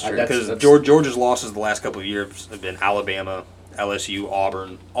 100%. That's true. Because Georgia's losses the last couple of years have been Alabama, LSU,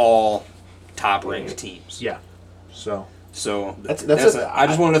 Auburn, all top-ranked teams. Yeah. So that's I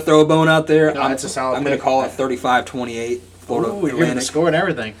just wanted to throw a bone out there. No, that's a solid I'm going to call it 35-28. Florida Atlantic. You're the score and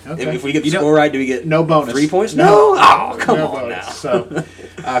everything. Okay. If we get the score right, do we get no bonus? 3 points? No. Oh, come on bonus. now. So,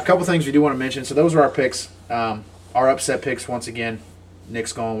 a couple things we do want to mention. So those are our picks. Our upset picks once again.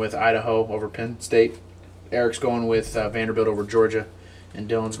 Nick's going with Idaho over Penn State. Eric's going with Vanderbilt over Georgia, and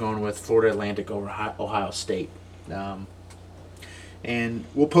Dylan's going with Florida Atlantic over Ohio State. And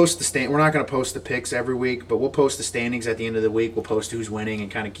we'll post the stand. We're not going to post the picks every week, but we'll post the standings at the end of the week. We'll post who's winning and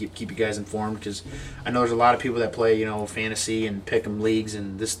kind of keep you guys informed because I know there's a lot of people that play fantasy and pick 'em leagues,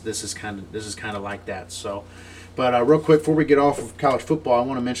 and this is kind of like that. So, but real quick before we get off of college football, I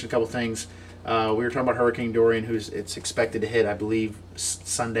want to mention a couple things. We were talking about Hurricane Dorian, it's expected to hit, I believe,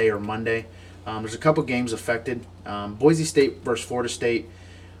 Sunday or Monday. There's a couple games affected. Boise State versus Florida State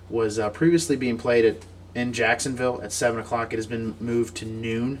was previously being played in Jacksonville at 7 o'clock. It has been moved to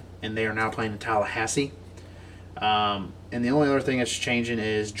noon, and they are now playing in Tallahassee. And the only other thing that's changing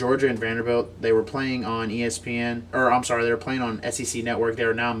is Georgia and Vanderbilt. They were playing on ESPN, they were playing on SEC Network. They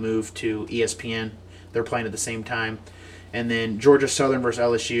are now moved to ESPN. They're playing at the same time. And then Georgia Southern versus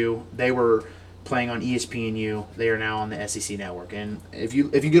LSU, they were playing on ESPNU. They are now on the SEC Network. And if you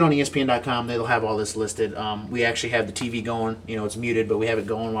get on ESPN.com, they'll have all this listed. We actually have the TV going. It's muted, but we have it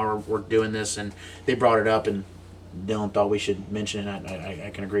going while we're doing this. And they brought it up, and Dylan thought we should mention it.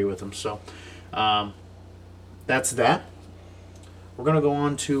 I can agree with them. So that's that. We're going to go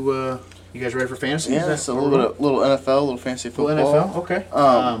on to you guys ready for fantasy? Yeah, it's a little NFL, a little fantasy football. NFL,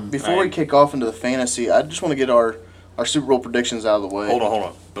 okay. Before we kick off into the fantasy, I just want to get our Super Bowl predictions out of the way. Hold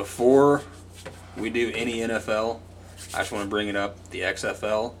on. Before we do any NFL, I just want to bring it up. The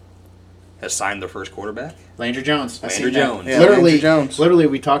XFL has signed their first quarterback. Landry Jones. Landry Jones. Yeah, Landry Jones. Literally,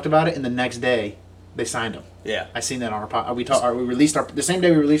 we talked about it, and the next day, they signed him. Yeah. I seen that on our we released the same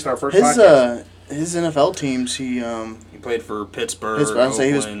day we released our first podcast. His NFL teams, he played for Pittsburgh.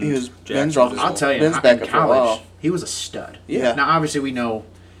 Oakland, he was Ben's off. I'll tell you, Ben's back in college, he was a stud. Yeah. Now, obviously, we know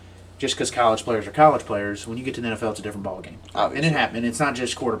just because college players are college players, when you get to the NFL, it's a different ballgame. Obviously. And it happened. It's not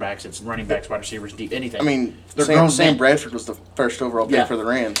just quarterbacks; it's running backs, wide receivers, deep anything. I mean, They're Sam Bradford was the first overall pick for the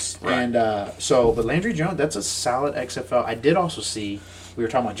Rams, right. And but Landry Jones, that's a solid XFL. I did also see. We were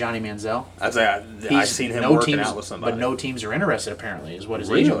talking about Johnny Manziel. I've seen him working out with somebody. But no teams are interested, apparently, is what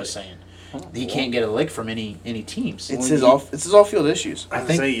his agent was saying. He can't get a lick from any teams. It's his off-field issues. I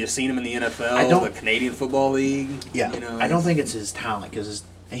think you've seen him in the NFL, the Canadian Football League. Yeah, I don't think it's his talent because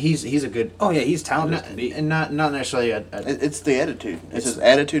he's a good. Oh yeah, he's talented and not necessarily it's the attitude. It's his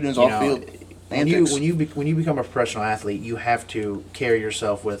attitude and his off-field. When you become a professional athlete, you have to carry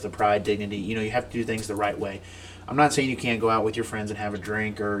yourself with a pride, dignity. You have to do things the right way. I'm not saying you can't go out with your friends and have a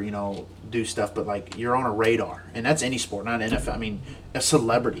drink or do stuff, but you're on a radar, and that's any sport, not NFL. I mean, a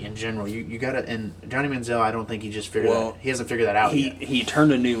celebrity in general. You gotta. And Johnny Manziel, I don't think he just figured that. He hasn't figured that out yet. He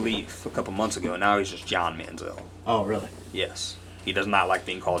turned a new leaf a couple months ago, and now he's just John Manziel. Oh, really? Yes. He does not like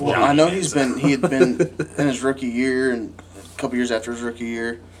being called Johnny. Johnny. I know Manziel. he had been in his rookie year and a couple years after his rookie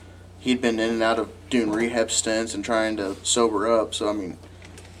year, he'd been in and out of doing rehab stints and trying to sober up. So I mean,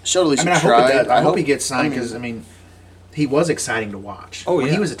 showed at least he tried. I hope he gets signed because he was exciting to watch. Oh, yeah.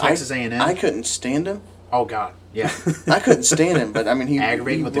 When he was at Texas A&M. I couldn't stand him. Oh, God. Yeah. I couldn't stand him, but he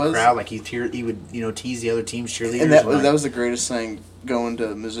aggravating with the crowd. He would tease the other team's cheerleaders. And that was the greatest thing going to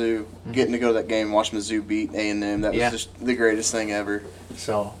Mizzou, getting to go to that game and watch Mizzou beat A&M. That was just the greatest thing ever.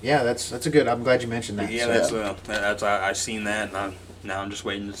 So, yeah, that's a good. I'm glad you mentioned that. Yeah, I seen that, and now I'm just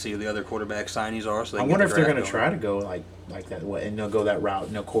waiting to see who the other quarterback signees are. So I wonder if they're going to try to go like that, and they'll go that route.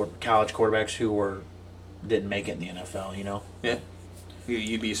 College quarterbacks who didn't make it in the NFL. Yeah,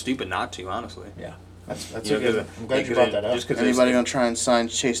 you'd be stupid not to, honestly. Yeah. That's You a know, good. 'cause I'm glad you because brought that up. Just because Anybody gonna try and sign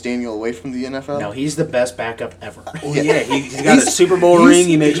Chase Daniel away from the NFL? No, he's the best backup ever. Well, yeah, he's got a Super Bowl ring.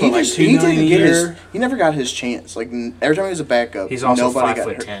 He makes like $2 million a year. He never got his chance. Like every time he was a backup, He's also nobody got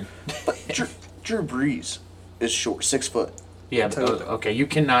hurt. 5'10". But Drew Brees is short, 6 foot. Yeah, but, okay, you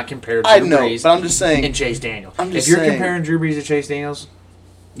cannot compare Drew I know, Brees but I'm just saying. and Chase Daniel. I'm just if you're saying- comparing Drew Brees to Chase Daniels,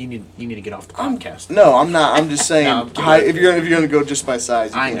 you need to get off the podcast. No, I'm not. I'm just saying. No, I'm kidding. if you're gonna go just by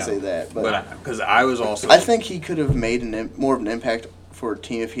size, you I can't know. say that. But because I was also, I think he could have made more of an impact for a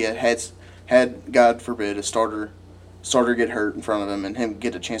team if he had God forbid a starter get hurt in front of him and him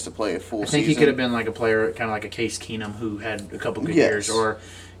get a chance to play a full I think season. he could have been like a player, kind of like a Case Keenum, who had a couple good Yes. years, or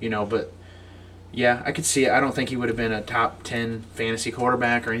but yeah, I could see it. I don't think he would have been a top 10 fantasy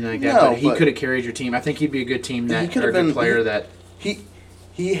quarterback or anything like that. No, but he but could have carried your team. I think he'd be a good team He that could or a have good been- player that.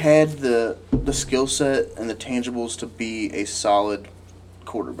 He had the skill set and the tangibles to be a solid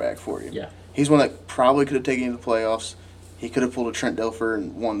quarterback for you. Yeah. He's one that probably could have taken you to the playoffs. He could have pulled a Trent Dilfer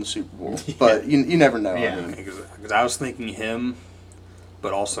and won the Super Bowl. But you never know. Yeah. I mean, because I was thinking him,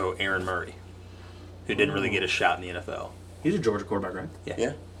 but also Aaron Murray, who didn't really get a shot in the NFL. He's a Georgia quarterback, right?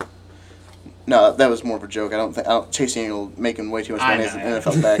 yeah. No, that was more of a joke. I don't Chase Daniel making way too much I money know, as an yeah.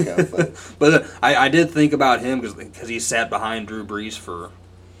 NFL backup. But But I did think about him because he sat behind Drew Brees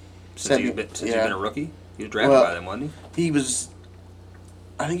since he's been a rookie. He was drafted by them, wasn't he?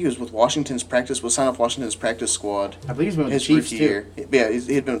 I think he was with Washington's practice. Was signed off Washington's practice squad. I believe he's been with His the Chiefs rookie year. too. Yeah,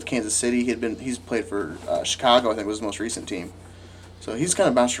 he had been with Kansas City. He's played for Chicago. I think was his most recent team. So he's kind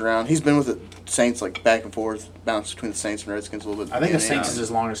of bounced around. He's been with the Saints like back and forth, bounced between the Saints and Redskins a little bit. I think the Yeah, Saints yeah. is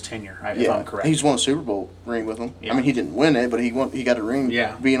his longest tenure, if Yeah, I'm correct. he's won a Super Bowl ring with them. Yeah. I mean, he didn't win it, but he got a ring.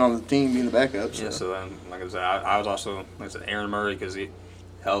 Yeah. Being on the team, being the backup. So. Yeah. So then, like I said, I was also like I said Aaron Murray because he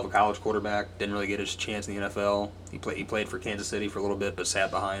hell of a college quarterback. Didn't really get his chance in the NFL. He played for Kansas City for a little bit, but sat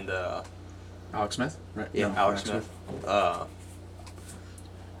behind Alex Smith? Right. No, Alex Smith.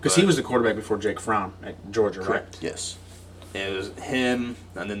 Because he was the quarterback before Jake Fromm at Georgia, right? Correct. Yes. It was him,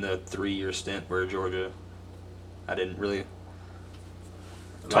 and then the 3-year stint where Georgia. I didn't really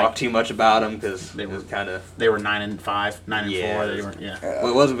talk too much about him because it was kind of. They were 9-5, 9-4. Yeah. They were, yeah. Well,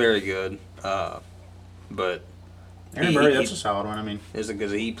 it wasn't very good, but Aaron Murray, that's a solid one. I mean, is it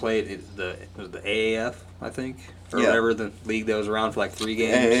because he played it was the AAF, I think, or Yeah. whatever, the league that was around for like 3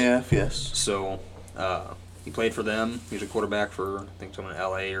 games. AAF, yes. So he played for them. He was a quarterback for I think someone in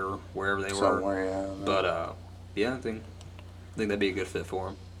LA or wherever they were. Somewhere, yeah. I don't know. But yeah, I think that'd be a good fit for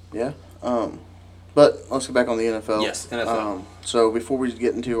him. Yeah. But let's get back on the NFL. Yes, NFL. So before we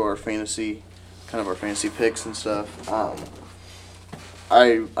get into our fantasy picks and stuff,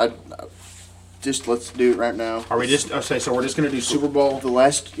 I just let's do it right now. are we just okay? So we're just gonna do Super Bowl. Winner.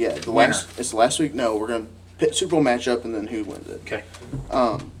 It's the last week. No, we're gonna pick Super Bowl matchup and then who wins it. Okay.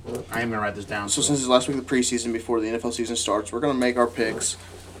 I am gonna write this down. So since it's last week of the preseason before the NFL season starts, we're gonna make our picks.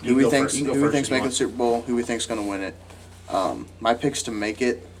 You Who we go think's first. You go who we first think's if you making want. the Super Bowl? Who we think's gonna win it? My picks to make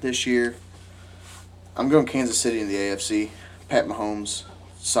it this year. I'm going Kansas City in the AFC. Pat Mahomes,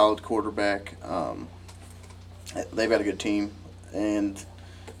 solid quarterback. They've got a good team, and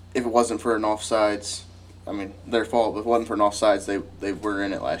if it wasn't for an offsides, I mean their fault. If it wasn't for an offsides, they were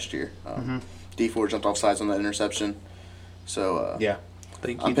in it last year. D Ford jumped offsides on that interception. So Yeah.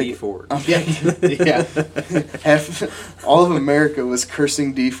 Thank I'm you, D picking- Ford. Yeah. all of America was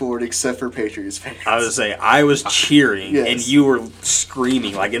cursing D Ford except for Patriots fans. I was say I was cheering Yes. and you were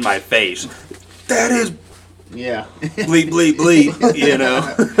screaming like in my face. That is Yeah. bleep bleep bleep. You know.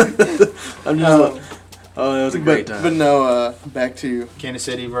 I'm just like, oh, that was a great time. But no, back to Kansas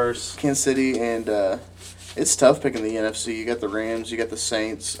City versus. Kansas City, and it's tough picking the NFC. You got the Rams, you got the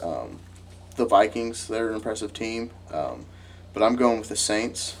Saints, the Vikings. They're an impressive team, but I'm going with the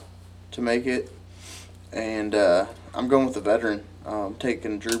Saints to make it, and I'm going with the veteran.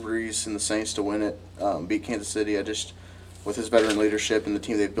 Taking Drew Brees and the Saints to win it, beat Kansas City. With his veteran leadership and the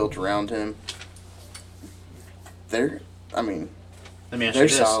team they've built around him, Let me ask They're you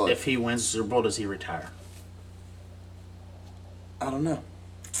this: solid. if he wins the Super Bowl, does he retire? I don't know.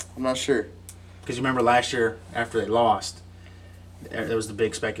 I'm not sure. Because you remember last year after they lost, there was the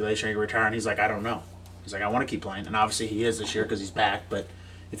big speculation he could retire, and he's like, I don't know. He's like, I want to keep playing, and obviously he is this year because he's back. But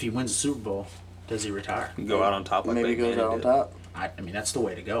if he wins the Super Bowl, does he retire? Go out on top like Maybe he Peyton goes out on Manning top. I mean, that's the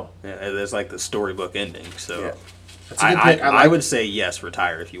way to go. did. Yeah, it's like the storybook ending. So Yeah. That's a good pick. I would say yes,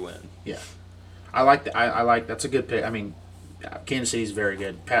 retire if you win. Yeah, I like that. I like that's a good pick. I mean, Kansas City's very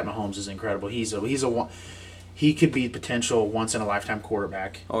good. Pat Mahomes is incredible. He could be potential once in a lifetime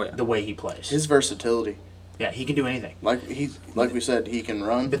quarterback. Oh, yeah. The way he plays. His versatility, Yeah, he can do anything. like we said, he can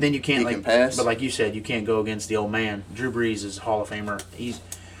run. But then you can't he can pass. But like you said, you can't go against the old man. Drew Brees is Hall of Famer. He's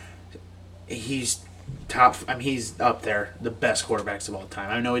he's up there, the best quarterbacks of all time.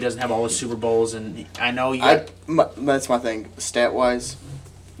 I know he doesn't have all the Super Bowls, and I know that's my thing. Stat wise,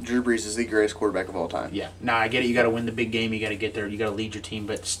 Drew Brees is the greatest quarterback of all time. Yeah. Now I get it. You got to win the big game. You got to get there. You got to lead your team.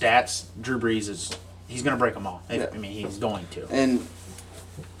 But stats, Drew Brees he's going to break them all. Yeah. I mean, he's going to. And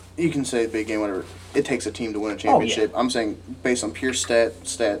you can say big game, whatever. It takes a team to win a championship. Oh, yeah. I'm saying based on pure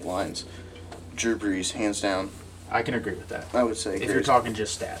stat lines, Drew Brees, hands down. I can agree with that. I would say if you're talking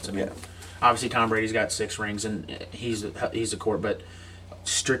just stats. I mean, Yeah. obviously Tom Brady's got 6 rings and he's a court, but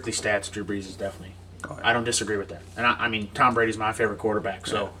strictly stats, Drew Brees is definitely. I don't disagree with that. And I mean, Tom Brady's my favorite quarterback.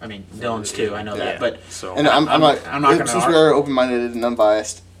 So I mean, Dylan's too. I know that. But so And I'm not going to. Since we are open-minded and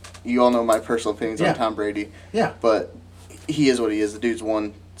unbiased, you all know my personal opinions Yeah. on Tom Brady. Yeah. But he is what he is. The dude's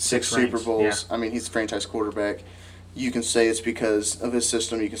won 6 6 Super rings, Bowls. yeah. I mean, he's a franchise quarterback. You can say it's because of his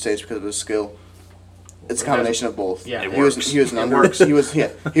system. You can say it's because of his skill. It's a combination of both. Yeah. It he was works. he was an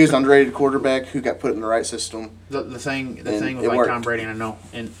he was an underrated quarterback who got put in the right system. The thing with it like worked. Tom Brady, and I know,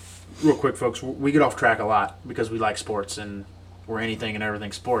 and real quick, folks, we get off track a lot because we like sports and we're anything and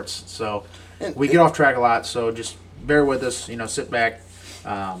everything sports. So we get off track a lot. So just bear with us. Sit back.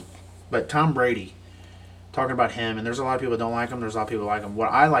 But Tom Brady, talking about him, and there's a lot of people that don't like him. There's a lot of people that like him. What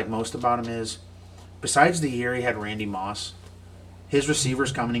I like most about him is, besides the year he had Randy Moss, his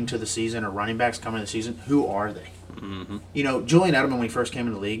receivers coming into the season or running backs coming into the season, who are they? Mm-hmm. Julian Edelman when he first came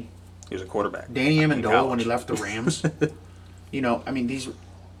into the league. he was a quarterback. Danny in Amendola college. when he left the Rams. I mean,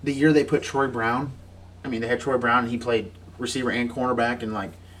 the year they put Troy Brown, they had Troy Brown and he played receiver and cornerback,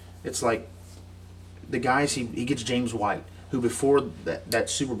 and it's like the guys he gets James White, who before that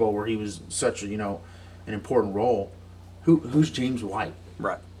Super Bowl where he was such an important role. Who's James White?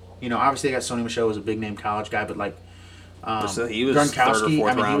 Right. Obviously they got Sony Michel was a big name college guy, but So he was Gronkowski. third or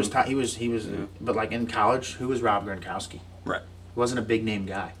fourth round. He was, but in college, who was Rob Gronkowski? Right. Wasn't a big name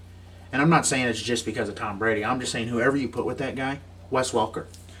guy. And I'm not saying it's just because of Tom Brady. I'm just saying whoever you put with that guy, Wes Welker,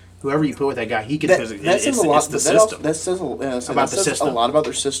 whoever you put with that guy, he could. That it's says a lot. it's the system. That says About the system. a lot about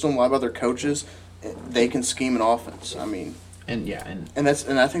their system, a lot about their coaches. They can scheme an offense. I mean, and I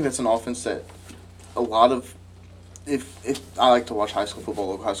think that's an offense that a lot of. If I like to watch high school football,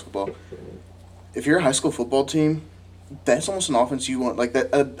 local high school football. If you're a high school football team, that's almost an offense you want. Like that,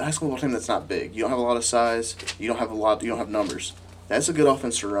 a high school football team that's not big. You don't have a lot of size. You don't have numbers. That's a good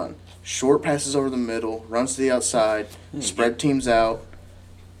offense to run. Short passes over the middle, runs to the outside, spread teams out.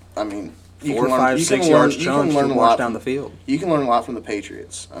 I mean, 4, 5, 6 yards chunks to march down the field. You can learn a lot from the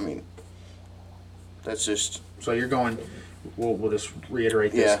Patriots. I mean, that's just. So you're going. We'll just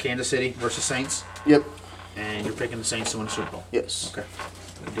reiterate this: Yeah. Kansas City versus Saints, Yep. and you're picking the Saints to win the Super Bowl. Yes. Okay.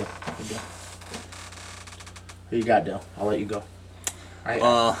 Good deal. Good deal. Who you got, Dale? I'll let you go.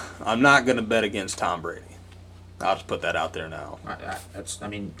 I'm not going to bet against Tom Brady. I'll just put that out there now.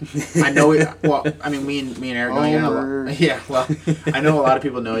 I know it. Well, me and Eric know you. Yeah. Well, I know a lot of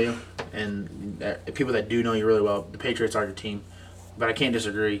people know you, and people that do know you really well. The Patriots are your team, but I can't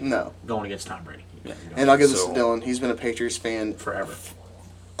disagree. No. Going against Tom Brady. Yeah. And I'll give this to Dylan. He's been a Patriots fan Forever.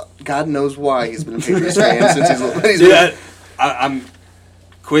 God knows why he's been a Patriots fan since he's Dude, been. I'm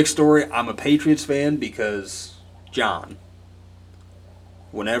quick story. I'm a Patriots fan because John,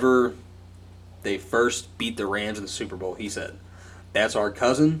 whenever they first beat the Rams in the Super Bowl, he said, "That's our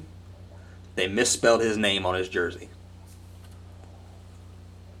cousin." They misspelled his name on his jersey.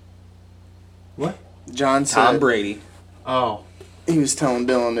 What? John said Tom Brady. Oh. he was telling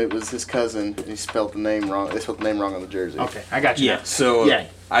Dylan it was his cousin. And he spelled the name wrong. They spelled the name wrong on the jersey. Okay, I got you. Yeah. now. So Yeah.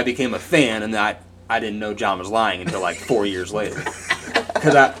 I became a fan, and I didn't know John was lying until like 4 years later.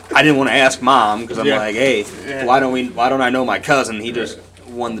 Because I didn't want to ask Mom because I'm Yeah. like, hey, Yeah. why don't I know my cousin? He just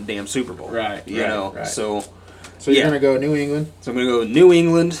won the damn Super Bowl. Right, You right, know. right. So So you're yeah. gonna go New England. I'm gonna go New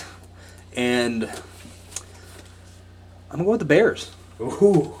England, and I'm gonna go with the Bears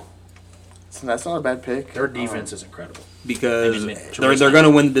Ooh. So that's not a bad pick. Their defense is incredible. because Maybe they're gonna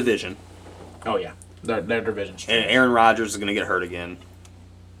win the division, Oh yeah, their division's and strong. Aaron Rodgers is gonna get hurt again.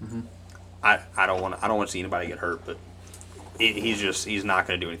 Mm-hmm. I don't want to see anybody get hurt, but he's not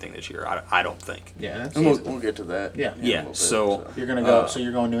gonna do anything this year. I don't think. Yeah, that's And we'll get to that. Yeah. in a Yeah, little bit, so- You're gonna go. So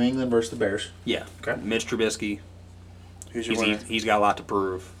you're going New England versus the Bears. Yeah. Okay. Mitch Trubisky. who's your winner? He's got a lot to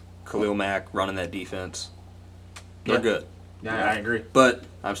prove. Khalil Mack running that defense. They're Yeah. good. Yeah, I agree. But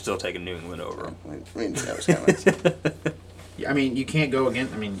I'm still taking New England over them. I mean, that was kind of. Yeah, I mean, you can't go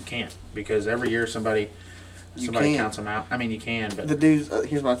against. I mean, you can't because every year somebody can. counts them out. I mean, you can, but The dude's.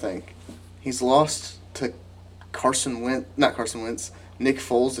 Here's my thing. He's lost to not Carson Wentz, Nick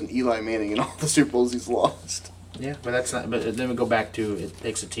Foles, and Eli Manning in all the Super Bowls he's lost. yeah, but that's not. But then we go back to it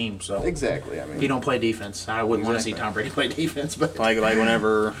takes a team. So Exactly. I mean, he don't play defense. I wouldn't want to see Exactly. Tom Brady play defense, but Like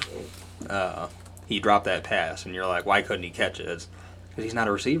whenever he dropped that pass, and you're like, why couldn't he catch it? It's because he's not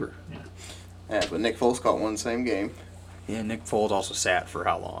a receiver. Yeah, but Nick Foles caught one same game. Yeah, Nick Foles also sat for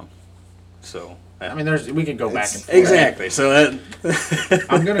how long? So I mean, we can go back and forth. exactly. So that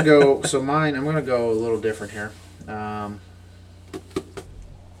I'm gonna go. So mine, I'm gonna go a little different here. Man,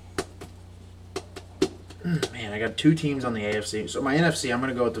 I got two teams on the AFC. So my NFC, I'm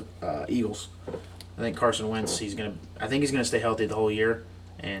gonna go with the Eagles. I think Carson Wentz. I think he's gonna stay healthy the whole year,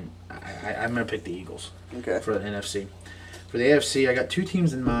 and I'm gonna pick the Eagles for the NFC. For the AFC, I got two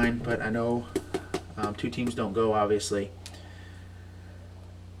teams in mind, but I know two teams don't go, obviously.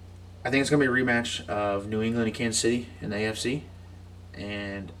 I think it's going to be a rematch of New England and Kansas City in the AFC,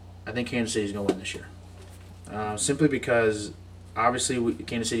 and I think Kansas City is going to win this year. Simply because, obviously,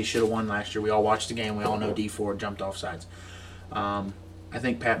 Kansas City should have won last year. We all watched the game. We all know Dee Ford jumped off sides. I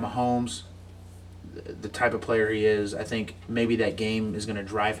think Pat Mahomes, the type of player he is, I think maybe that game is going to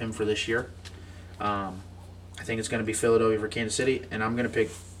drive him for this year. I think it's going to be Philadelphia for Kansas City, and I'm going to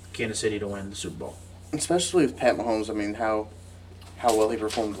pick Kansas City to win the Super Bowl. Especially with Pat Mahomes, I mean, how well he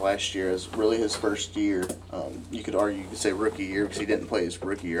performed last year is really his first year. You could say rookie year because he didn't play his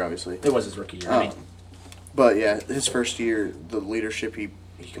rookie year, obviously. It was his rookie year. But yeah, his first year, the leadership he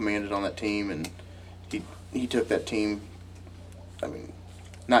commanded on that team, and he took that team. I mean,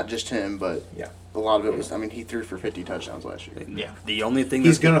 not just him, but a lot of it was. I mean, he threw for 50 touchdowns last year. Yeah. The only thing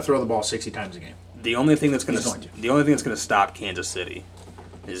he's going to throw the ball 60 times a game. The only thing that's going to stop Kansas City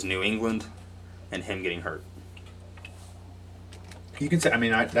is New England and him getting hurt. You can say. I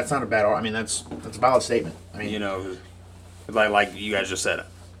mean, that's not a bad. I mean, that's a valid statement. I mean, you know, like you guys just said,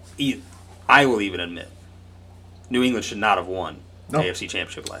 I will even admit, New England should not have won the AFC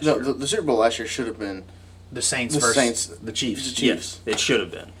Championship last year. The Super Bowl last year should have been the Saints versus the Chiefs. Yes, it should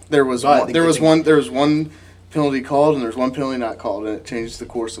have been. There was one penalty called, and there's one penalty not called, and it changed the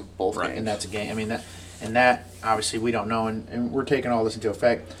course of both games. And that's a game. I mean that obviously we don't know, and we're taking all this into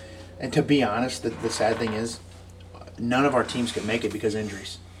effect. And to be honest, the sad thing is, none of our teams could make it because of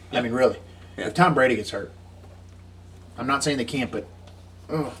injuries. Yeah. I mean, really. Yeah. If Tom Brady gets hurt, I'm not saying they can't, but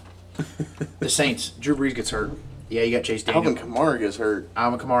the Saints, Drew Brees gets hurt. Yeah, you got Chase Daniel. Alvin Kamara gets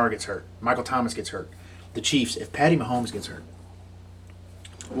hurt. Michael Thomas gets hurt. The Chiefs, if Patty Mahomes gets hurt.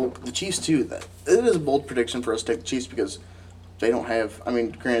 Well, the Chiefs, too. It is a bold prediction for us to take the Chiefs because they don't have – I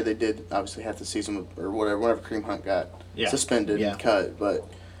mean, granted, they did obviously half the season or whenever Kareem Hunt got suspended and cut, but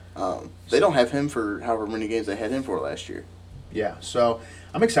they don't have him for however many games they had him for last year. Yeah, so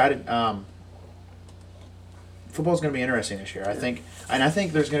I'm excited. Football's going to be interesting this year. I think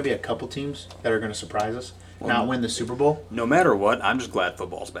there's going to be a couple teams that are going to surprise us, not win the Super Bowl. No matter what, I'm just glad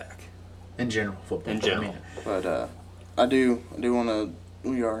football's back. In general, football. In general. But I do want to –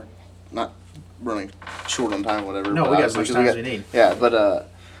 we are not running short on time, whatever. No, we got as much time as we need. Yeah, but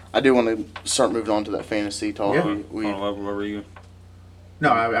I do want to start moving on to that fantasy talk. Yeah. What were you? No,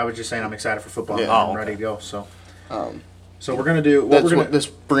 I was just saying I'm excited for football. Yeah. I'm ready to go. So, so we're gonna do. What this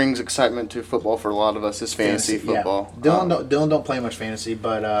brings excitement to football for a lot of us is fantasy football. Yeah. Dylan don't play much fantasy,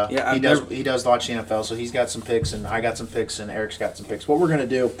 but he does watch the NFL, so he's got some picks, and I got some picks, and Eric's got some picks. What we're gonna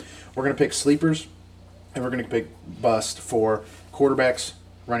do, we're gonna pick sleepers, and we're gonna pick bust for quarterbacks,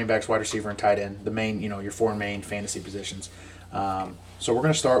 running backs, wide receiver, and tight end. The main, your four main fantasy positions. So we're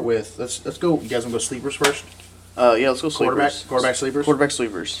gonna start with let's go. You guys wanna go sleepers first? Yeah, let's go sleepers. Quarterback sleepers? Quarterback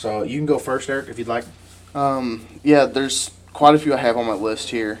sleepers. So you can go first, Eric, if you'd like. Yeah, there's quite a few I have on my list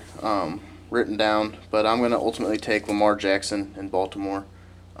here written down, but I'm going to ultimately take Lamar Jackson in Baltimore.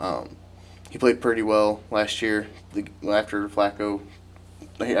 He played pretty well last year after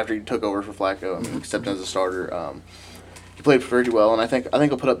he took over for Flacco, except as a starter. He played pretty well, and I think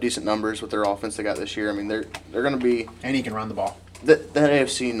he'll put up decent numbers with their offense they got this year. I mean, they're going to be... And he can run the ball. That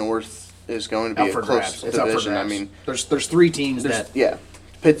AFC North is going to be a close division. I mean, there's three teams that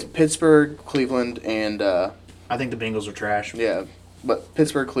Pittsburgh, Cleveland, and I think the Bengals are trash. Yeah, but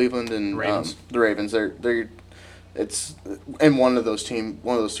Pittsburgh, Cleveland, and Ravens. The Ravens. And one of those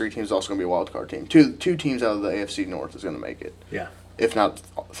three teams is also going to be a wild card team. Two teams out of the AFC North is going to make it. Yeah, if not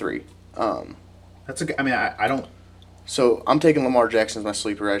three. That's a. I mean, I don't. So I'm taking Lamar Jackson as my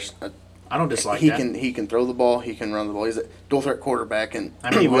sleeper. I don't dislike that. He can throw the ball. He can run the ball. He's a dual threat quarterback, and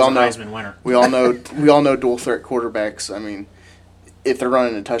I mean, he was a Heisman winner. We all know dual threat quarterbacks. I mean, if they're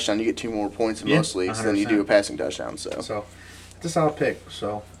running a touchdown, you get 2 more points in most leagues 100%. than you do a passing touchdown. So it's a solid pick.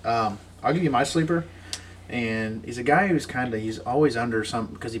 So I'll give you my sleeper, and he's a guy he's always under some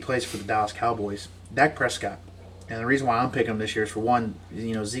because he plays for the Dallas Cowboys. Dak Prescott. And the reason why I'm picking him this year is, for one,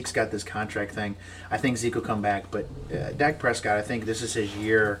 Zeke's got this contract thing. I think Zeke will come back, but Dak Prescott, I think this is his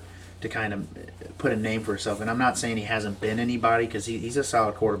year to kind of put a name for himself. And I'm not saying he hasn't been anybody because he's a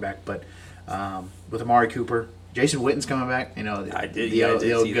solid quarterback, but with Amari Cooper. Jason Witten's coming back. You know, I did the old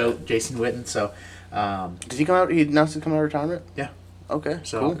see goat, that. Jason Witten. So, Did he come out? He announced he's coming out of retirement. yeah. Okay,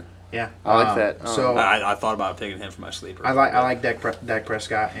 So, cool. yeah. I like that. So, I thought about picking him for my sleeper. I like Dak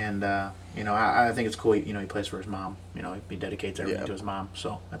Prescott, and you know, I think it's cool. You know, he plays for his mom. You know, he dedicates everything Yeah. to his mom.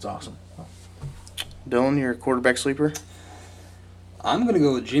 So that's awesome. Dylan, your quarterback sleeper? I'm going to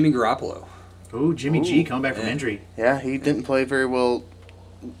go with Jimmy Garoppolo. Ooh, Jimmy G coming back from injury. Yeah, he didn't play very well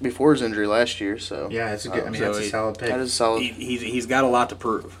before his injury last year. So Yeah, it's a good. I mean, so that's a he- solid pick. that is solid. He's got a lot to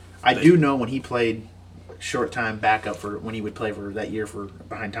prove. I do know when he played short time backup for when he would play for that year for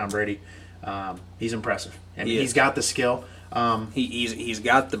behind Tom Brady. He's impressive, and He is. he's got the skill. He's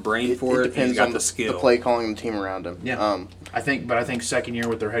got the brain for it. depends He's got on the skill. the play calling the team around him. Yeah, I think second year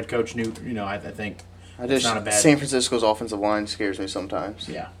with their head coach, I think it's not a bad. San Francisco's offensive line scares me sometimes.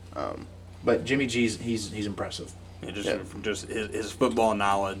 Yeah, but Jimmy G's he's impressive. Yeah, Yeah. just his football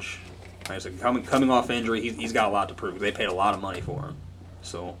knowledge. Like I said, coming off injury, he's got a lot to prove. They paid a lot of money for him,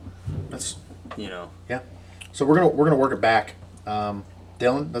 so That's you know. yeah. So we're gonna work it back.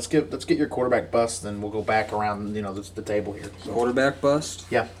 Dylan, let's get your quarterback bust, then we'll go back around the table here. So, Quarterback bust.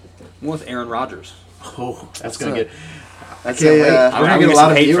 yeah. I'm with Aaron Rodgers. Oh, that's gonna get. That's Can't wait. a, We're gonna I'm get a gonna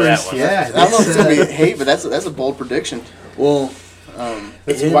lot of get some hate for viewers. that one. Yeah, I don't know if it's gonna be hate, but that's a bold prediction. Well,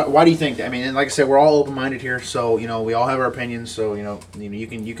 why do you think that? I mean, and like I said, we're all open-minded here, so we all have our opinions. So you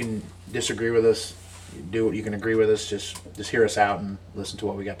can disagree with us, you can agree with us. Just hear us out and listen to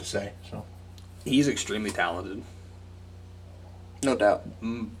what we got to say. So he's extremely talented. No doubt.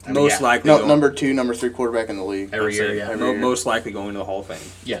 Most yeah. likely, No, going, number 2, number 3 quarterback in the league. every year, yeah, every year. most likely going to the Hall of Fame.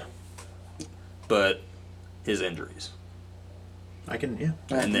 yeah, But his injuries I can, yeah.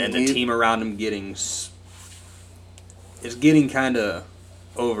 and the team around him is getting kind of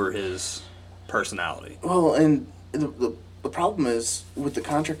over his personality. Well, and the problem is with the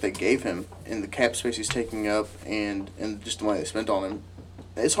contract they gave him and the cap space he's taking up and just the money they spent on him,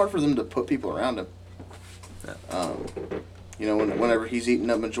 it's hard for them to put people around him. Whenever he's eating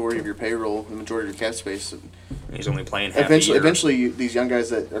up majority of your payroll, the majority of your cap space, He's only playing half a year. eventually these young guys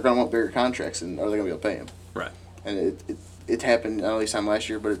that are going to want bigger contracts, and are they going to be able to pay him? Right. And it happened not only time last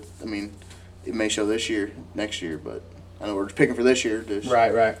year, but it may show this year, next year. But I know we're just picking for this year.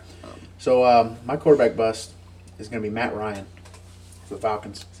 Right. So my quarterback bust is going to be Matt Ryan for the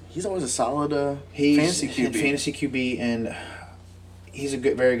Falcons. He's always a solid He's fantasy QB. fantasy QB, and he's a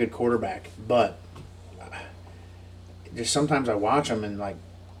very good quarterback. But just sometimes I watch him and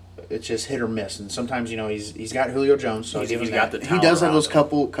it's just hit or miss. And sometimes he's got Julio Jones, so I give him He's got that. the He does have around those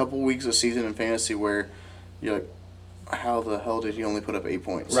him. couple weeks of season in fantasy where you're like, how the hell did he only put up 8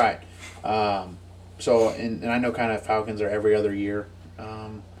 points? Right. So, and I know kind of Falcons are every other year.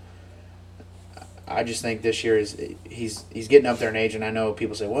 I just think this year he's getting up there in age, and I know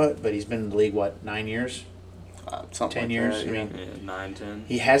people say what, but he's been in the league 9 years, Something 10 like years. that, I yeah. mean, Yeah, 9, 10.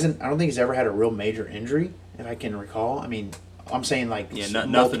 he hasn't. I don't think he's ever had a real major injury that I can recall. I mean, I'm saying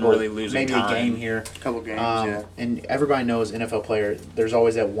nothing multiple, really losing maybe time. a game here. Couple games, yeah. And everybody knows NFL player. There's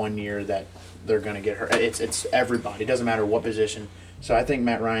always that 1 year that they're going to get hurt. It's everybody. It doesn't matter what position. So I think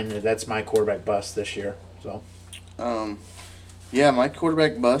Matt Ryan. That's my quarterback bust this year. So Yeah, my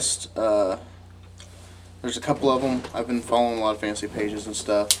quarterback bust. There's a couple of them. I've been following a lot of fantasy pages and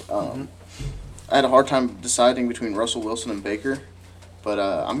stuff. I had a hard time deciding between Russell Wilson and Baker, but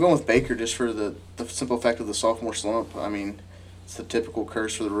I'm going with Baker just for the simple fact of the sophomore slump. I mean, it's the typical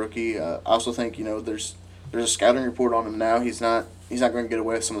curse for the rookie. I also think there's a scouting report on him now. He's not going to get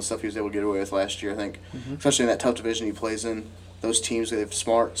away with some of the stuff he was able to get away with last year. I think, especially in that tough division he plays in. Those teams that have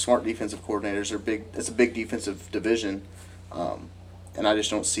smart defensive coordinators are big. It's a big defensive division, and I just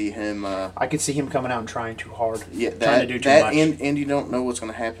don't see him. I could see him coming out and trying too hard. Yeah, trying to do too much. and you don't know what's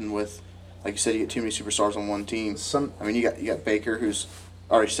going to happen with, like you said, you get too many superstars on one team. You got Baker, who's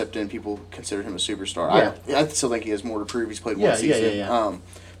already stepped in. People consider him a superstar. Yeah. I still think he has more to prove. He's played Yeah, one season. yeah.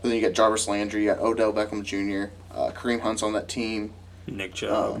 But then you got Jarvis Landry, you got Odell Beckham Jr., Kareem Hunt's on that team, Nick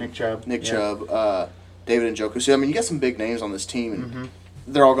Chubb. Nick Chubb. Nick Yeah. Chubb, David Njoku. So you got some big names on this team, and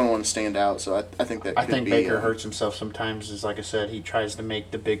they're all going to want to stand out. So I think that I could think be, Baker hurts himself sometimes. Is like I said, he tries to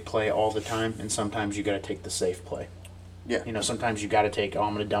make the big play all the time, and sometimes you got to take the safe play. Yeah. Sometimes you got to take.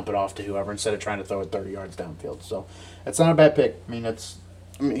 I'm going to dump it off to whoever instead of trying to throw it 30 yards downfield. So it's not a bad pick. I mean,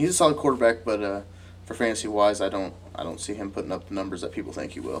 he's a solid quarterback, but for fantasy wise, I don't see him putting up the numbers that people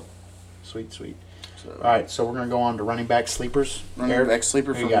think he will. sweet. So All right, so we're going to go on to running back sleepers. running Eric, back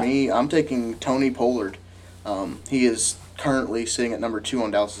sleeper who for you got? me, I'm taking Tony Pollard. He is currently sitting at number 2 on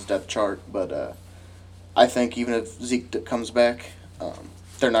Dallas's depth chart, but I think even if Zeke comes back,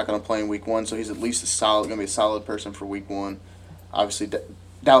 they're not going to play in week 1, so he's at least going to be a solid person for week 1. Obviously,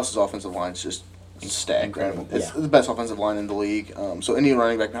 Dallas's offensive line is just stacked. Incredible, It's yeah. the best offensive line in the league. So any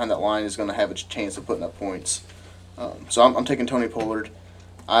running back behind that line is going to have a chance of putting up points. So I'm taking Tony Pollard.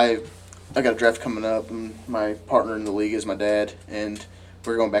 I got a draft coming up, and my partner in the league is my dad, and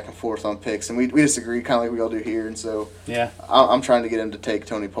we're going back and forth on picks, and we disagree kind of like we all do here, and so Yeah. I'm trying to get him to take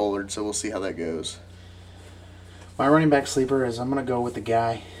Tony Pollard, so we'll see how that goes. My running back sleeper is I'm going to go with the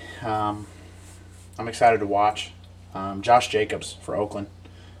guy I'm excited to watch, Josh Jacobs for Oakland.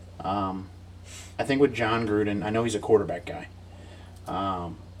 I think with John Gruden, I know he's a quarterback guy,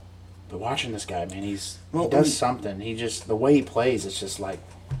 but watching this guy, man, he does something. He just, the way he plays, it's just like,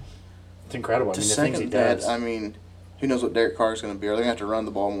 it's incredible. I mean, the things he does. I mean, who knows what Derek Carr is going to be? Are they going to have to run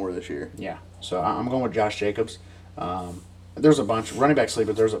the ball more this year? Yeah, so I'm going with Josh Jacobs. There's a bunch running back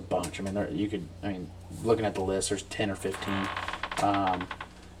sleepers. There's a bunch. I mean, looking at the list, there's 10 or 15.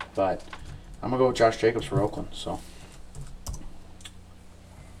 But I'm gonna go with Josh Jacobs for Oakland. So,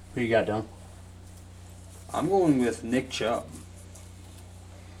 who you got, Dylan? I'm going with Nick Chubb.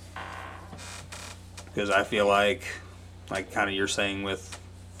 Because I feel like kind of you're saying with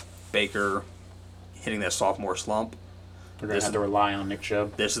Baker hitting that sophomore slump, We're gonna have to rely on Nick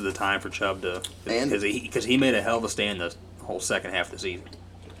Chubb. this is the time for Chubb to, And- because he made a hell of a stand the whole second half of the season.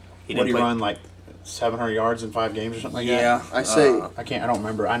 He What didn't do you play- run, like 700 yards in 5 games or something like Yeah, that? I say I don't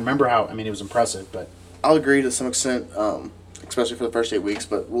remember. I remember how. I mean, it was impressive, but I'll agree to some extent, especially for the first 8 weeks,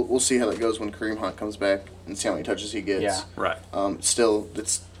 but we'll see how that goes when Kareem Hunt comes back and see how many touches he gets. yeah, right. Still,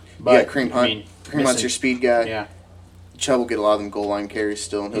 it's But, yeah, Kareem Hunt. I mean, Kareem Hunt's missing- your speed guy. yeah. Chubb will get a lot of them goal line carries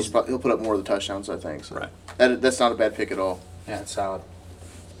still, and He's- he'll put up more of the touchdowns, I think. So Right. that's not a bad pick at all. Yeah, it's solid.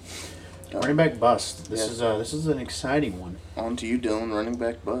 Running back bust. This Yeah. is an exciting one. On to you, Dylan. Running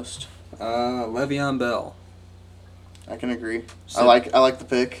back bust. Le'Veon Bell. I can agree. So- I like the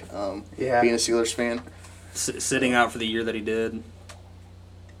pick. Yeah. Being a Steelers fan, Sitting out for the year that he did,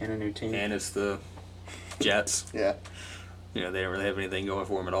 In a new team. and it's the Jets. yeah, They don't really have anything going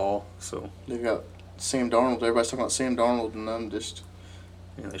for him at all. So they've got Sam Darnold. Everybody's talking about Sam Darnold, and I'm just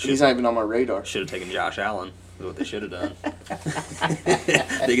they he's should not even on my radar. have taken Josh Allen. Is what they should have done.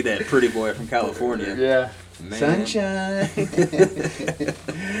 They get that pretty boy from California. Yeah. Man. Sunshine.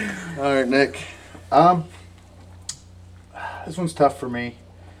 All right, Nick. This one's tough for me.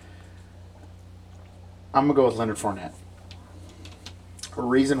 I'm gonna go with Leonard Fournette.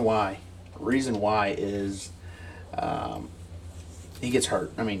 Reason why is he gets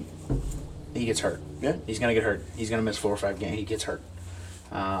hurt. I mean, he gets hurt. Yeah. He's gonna get hurt. He's gonna miss 4 or 5 games. He gets hurt.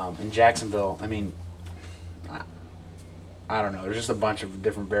 In Jacksonville, I mean, I don't know. There's just a bunch of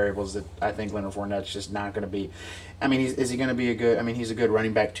different variables that I think Leonard Fournette's just not going to be. I mean, is he going to be a good? I mean, he's a good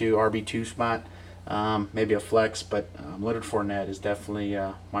running back too, RB2 spot, maybe a flex, but Leonard Fournette is definitely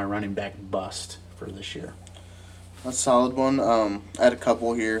my running back bust for this year. That's a solid one. I had a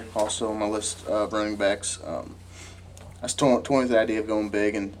couple here also on my list of running backs. I was toying with the idea of going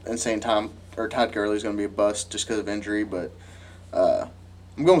big and saying Todd Gurley is going to be a bust just because of injury, but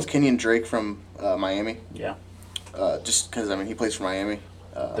I'm going with Kenyon Drake from Miami. Yeah, Just because he plays for Miami.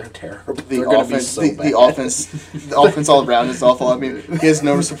 they're terrible. The They're gonna be offense, so the bad. offense all around is awful. I mean, he has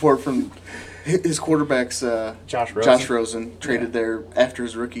no support from his quarterback's Josh Rosen. Josh Rosen traded there after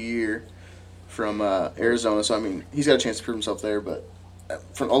his rookie year from Arizona. So I mean, he's got a chance to prove himself there. But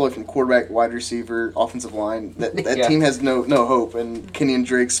from all the way from quarterback, wide receiver, offensive line, that Yeah. team has no hope. And Kenyon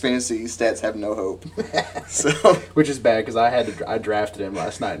Drake's fantasy stats have no hope. So Which is bad because I drafted him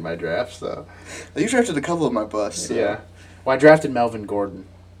last night in my draft. So you drafted a couple of my busts. So. yeah, well, I drafted Melvin Gordon,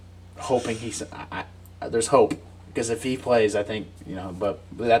 hoping there's hope because if he plays, I think but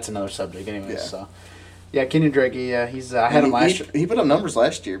that's another subject anyway. Yeah. So yeah, Kenyon Drake, he's I had him last year. He put up numbers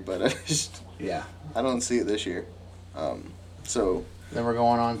last year, but Yeah. I don't see it this year. So Then we're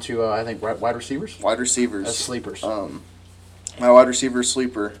going on to I think wide receivers. wide receivers. That's sleepers. My wide receiver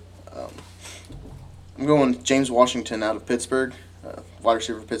sleeper. I'm going James Washington out of Pittsburgh. Wide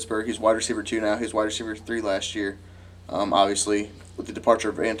receiver for Pittsburgh. He's wide receiver 2 now. He was wide receiver 3 last year. Obviously, with the departure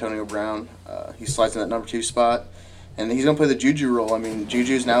of Antonio Brown, he slides in that number 2 spot. And he's going to play the Juju role. I mean,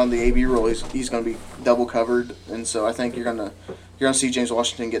 Juju's now in the AB role. He's going to be double covered. And so I think you're going to see James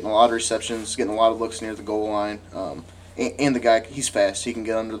Washington getting a lot of receptions, getting a lot of looks near the goal line. And the guy, he's fast. He can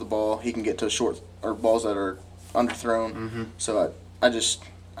get under the ball. He can get to short or balls that are underthrown. Mm-hmm. So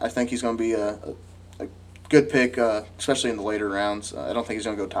I think he's going to be a good pick, especially in the later rounds. I don't think he's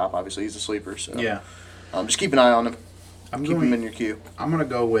going to go top. Obviously, he's a sleeper. So Yeah. just keep an eye on him. I'm Keep him in your queue. I'm going to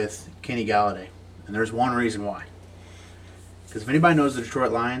go with Kenny Galladay. And there's one reason why. Because if anybody knows the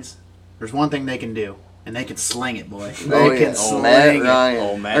Detroit Lions, there's one thing they can do. And they can sling it, boy. Oh, They yeah. can sling Matt it. Ryan.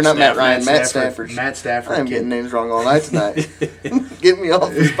 Oh, Matt or not Matt Stafford. Ryan, Matt Stafford. Matt Stafford. I'm kid. getting names wrong all night tonight. Get me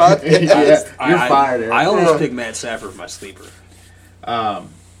off this podcast. Yeah, you're I- fired, Eric. I almost picked Matt Stafford for my sleeper.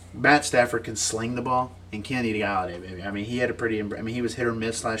 Matt Stafford can sling the ball, and Kenny Galladay, baby. I mean, he had a pretty. I mean, he was hit or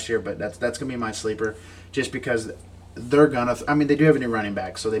miss last year, but that's gonna be my sleeper, just because they're gonna. I mean, they do have a new running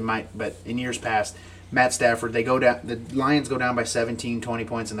back, so they might. But in years past, Matt Stafford, they go down. The Lions go down by 17, 20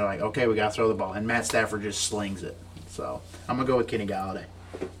 points, and they're like, okay, we gotta throw the ball, and Matt Stafford just slings it. So I'm gonna go with Kenny Galladay.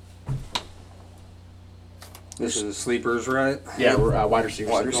 This is sleepers, right? Yeah, we're, wide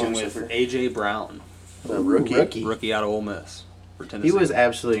receiver. Wide Going receiver. with A.J. Brown, The rookie. rookie out of Ole Miss for Tennessee. He was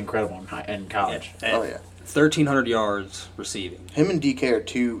absolutely incredible in college. At Oh, yeah. 1,300 yards receiving. Him and DK are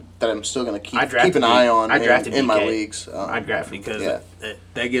two that I'm still going to I keep drafted an eye on I drafted in my DK. leagues. I drafted Because Yeah.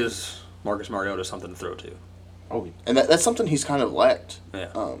 that gives Marcus Mariota something to throw to. Oh, And that's something he's kind of lacked. Yeah.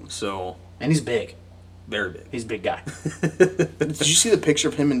 Um, So, and he's big. very big. He's a big guy. Did you see the picture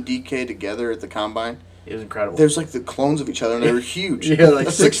of him and DK together at the combine? It was incredible. There's like the clones of each other, and they were huge. Yeah, like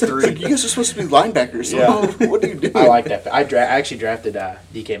It's like, 6'3". it's like, you guys are supposed to be linebackers. Yeah. What are you doing? I like that. I actually drafted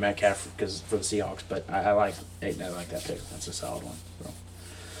DK Metcalf for the Seahawks, but I like that pick. That's a solid one. So.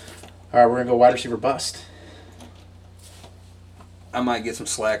 All right, we're gonna go wide receiver bust. I might get some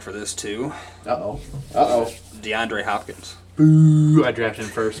slack for this, too. Uh oh. DeAndre Hopkins. Boo! I drafted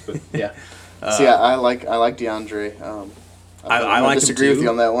him first, but yeah. See, I like DeAndre. I like him disagree with too. you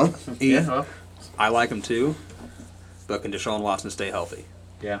on that one. Yeah. Well, I like him, too. But can Deshaun Watson stay healthy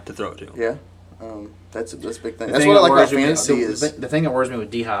yeah. to throw it to? Yeah, that's a big thing. The That's thing what I like that about worries me- fantasy the- is the thing that worries me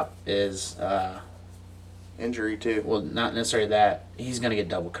with D Hop is injury too. well, not necessarily that he's gonna get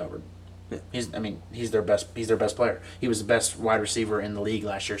double covered. Yeah. He's their best player. He was the best wide receiver in the league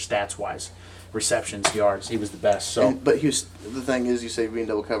last year, stats wise, receptions, yards. He was the best. So But the thing is, you say being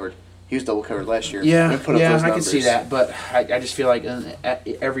double covered. He was double covered last year. yeah, And put up those I can see numbers. that. But I just feel like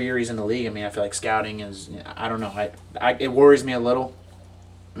every year he's in the league. I mean, I feel like scouting is. I don't know. It worries me a little.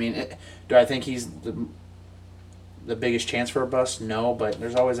 I mean, do I think he's the biggest chance for a bust? No, but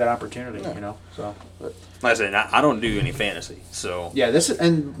there's always that opportunity. Yeah. You know. So Like I said, I don't do any fantasy, so yeah,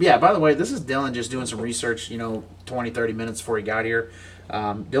 by the way, this is Dylan just doing some research. 20, 30 minutes before he got here.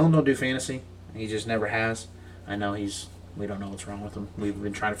 Dylan don't do fantasy. He just never has. I know we don't know what's wrong with him. We've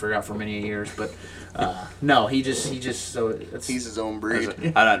been trying to figure out for many years, but no, he just so it's He's his own breed.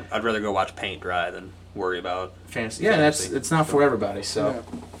 I'd rather go watch paint dry than worry about fantasy. Yeah, fantasy. it's not for everybody. So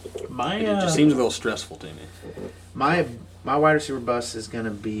my It just seems a little stressful to me. my wide receiver bust is gonna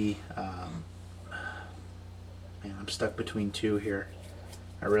be. Man, I'm stuck between two here.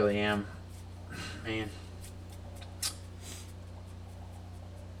 I really am. Man.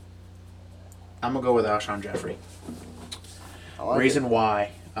 I'm going to go with Alshon Jeffrey. I like Reason it.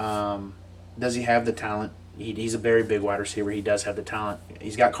 why, does he have the talent? He's a very big wide receiver. He does have the talent.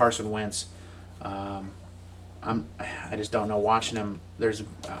 He's got Carson Wentz. I just don't know. Watching him, there's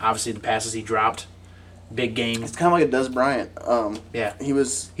obviously the passes he dropped, big games. It's kind of like a Des Bryant. Yeah.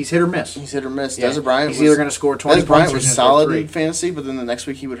 He's He's hit or miss. hit or miss. Yeah. Des Bryant He's was, either going to score 20 Des Bryant points or was he's gonna solid score in 3. fantasy, but then the next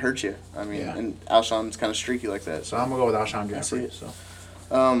week he would hurt you. I mean, Yeah. and Alshon's kind of streaky like that. So I'm going to go with Alshon Jeffrey. it.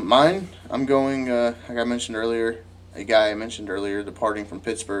 So. Mine, I'm going, like I mentioned earlier, a guy I mentioned earlier, departing from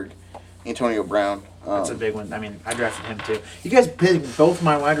Pittsburgh, Antonio Brown. That's a big one. I mean, I drafted him too. You guys picked both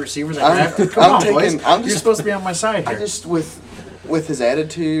my wide receivers. I I'm- drafted. Come I'm on, taking- boys. I'm You're just- supposed to be on my side here. I just with his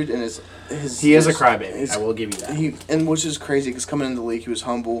attitude and his He is a his- crybaby. his- I will give you that. Which is crazy because coming into the league, he was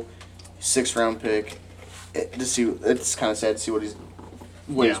humble, 6th round pick. It's kind of sad to see what he's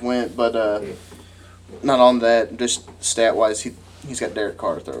Yeah. went, but not on that. Just stat wise, he's got Derek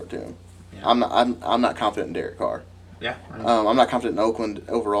Carr to throw it to him. Yeah. I'm not confident in Derek Carr. Yeah. I'm not confident in Oakland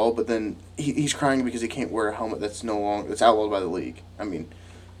overall, but then he's crying because he can't wear a helmet that's outlawed by the league. I mean,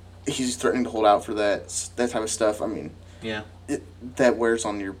 he's threatening to hold out for that type of stuff. I mean, Yeah. that wears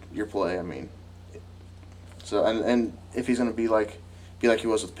on your play. I mean, so and if he's gonna be like he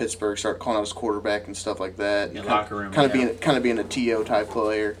was with Pittsburgh, start calling out his quarterback and stuff like that. In the locker room, kind of yeah. being a TO type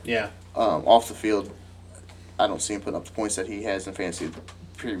player. Yeah. Off the field, I don't see him putting up the points that he has in fantasy the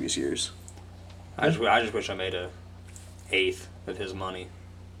previous years. I just wish I made a 1/8 of his money.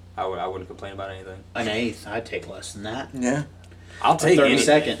 I wouldn't complain about anything. An 1/8. I'd take less than that. Yeah, I'll take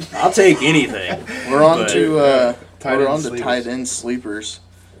 32nd. I'll take anything. we're on But- to Tight we're end on to sleepers. tight end sleepers,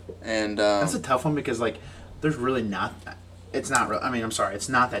 and That's a tough one because there's really not. It's not. I mean, I'm sorry. It's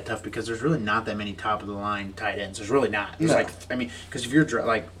not that tough because there's really not that many top of the line tight ends. There's really not. There's No. because if you're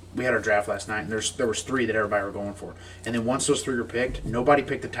we had our draft last night and there was 3 that everybody were going for, and then once those 3 were picked, nobody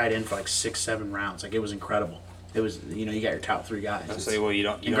picked the tight end for 6, 7 rounds. It was incredible. It was, you got your top 3 guys. I say, well, you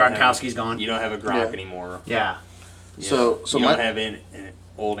don't. And Gronkowski's gone. You don't have a Gronk Yeah. anymore. Yeah. So you my don't have an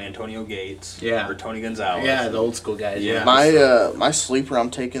old Antonio Gates. Yeah. Or Tony Gonzalez. Yeah, the old school guys. Yeah. Yeah. my sleeper, I'm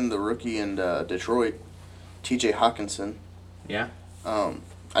taking the rookie in Detroit, T.J. Hawkinson. Yeah.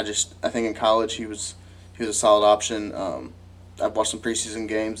 I think in college he was a solid option. I've watched some preseason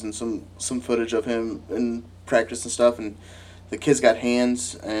games and some footage of him in practice and stuff, and the kid's got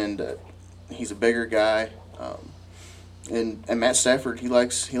hands, and he's a bigger guy. And Matt Stafford, he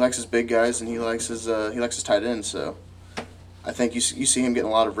likes his big guys, and he likes his tight ends. So I think you see him getting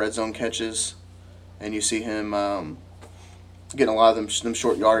a lot of red zone catches, and you see him getting a lot of them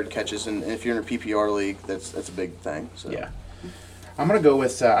short yardage catches. And if you're in a PPR league, that's a big thing. So. Yeah. I'm going to go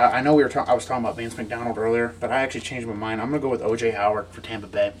with, I know I was talking about Vance McDonald earlier, but I actually changed my mind. I'm going to go with O.J. Howard for Tampa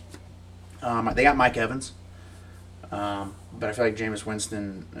Bay. They got Mike Evans, but I feel like Jameis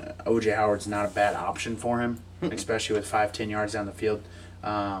Winston, O.J. Howard's not a bad option for him, especially with 5-10 yards down the field.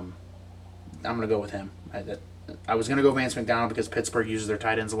 I'm going to go with him. I was going to go Vance McDonald because Pittsburgh uses their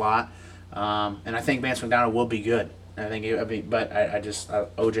tight ends a lot, and I think Vance McDonald will be good.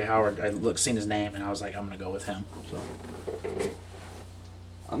 But O.J. Howard, seen his name, and I was like, I'm going to go with him. So.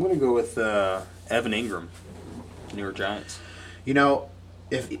 I'm going to go with Evan Ingram, New York Giants.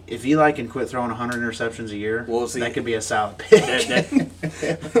 If Eli can quit throwing 100 interceptions a year, that could be a solid pick.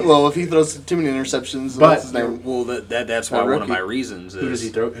 Well, if he throws too many interceptions, but his name? Well, that's why one of my reasons is who does he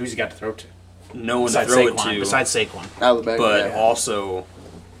throw? Who's he got to throw to? No one besides to throw Saquon, it to. Besides Saquon, Out of the back, but also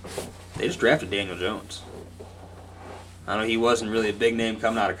they just drafted Daniel Jones. I know he wasn't really a big name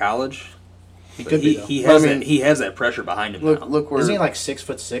coming out of college. he could be. Though. He has that pressure behind him now. Look where Isn't he like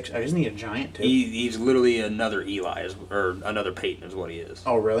 6'6"? Isn't he a giant too? He's literally another Eli or another Peyton is what he is.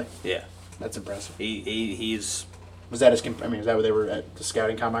 Oh really? Yeah, that's impressive. He's Was that his? Is that what they were at the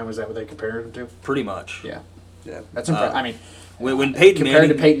scouting combine? Was that what they compared him to? pretty much. Yeah, yeah. that's impressive. When Peyton compared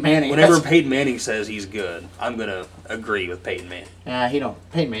Manning, to Peyton Manning, whenever that's- Peyton Manning says he's good, I'm gonna agree with Peyton Manning.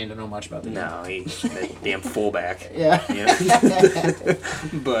 Peyton Manning don't know much about the game. No, he's that damn fullback. Yeah.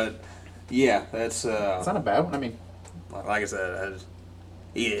 But yeah, that's It's not a bad one. like I said,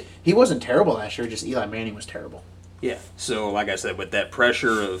 He wasn't terrible last year. Just Eli Manning was terrible. yeah. So like I said, with that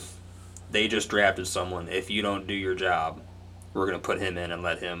pressure of they just drafted someone, if you don't do your job, we're gonna put him in and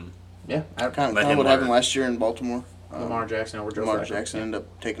let him. Yeah, Kind Let of him what happened learn. last year in Baltimore. Lamar Jackson over Joe Lamar Flacco. Jackson Yeah. ended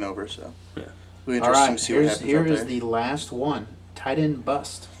up taking over. So Yeah. it'll be All interesting right, to see what happens. here out is there. the last one. Tight end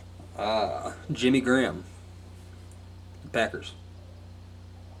bust. Jimmy Graham, Packers.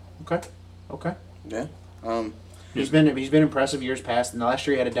 Okay. Yeah. He's been impressive years past. And last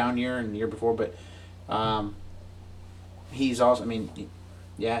year he had a down year, and the year before, but he's also.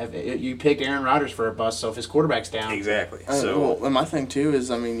 If you picked Aaron Rodgers for a bust, so if his quarterback's down, Exactly. And my thing too is,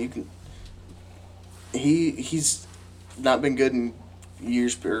 you can. He's not been good in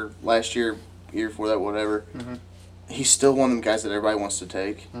years, or last year, year before that, whatever. Mm-hmm. He's still one of them guys that everybody wants to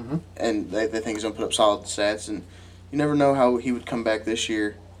take, Mm-hmm. and they think he's gonna put up solid stats. And you never know how he would come back this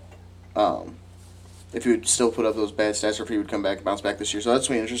year. If he would still put up those bad stats, or if he would come back and bounce back this year. So that's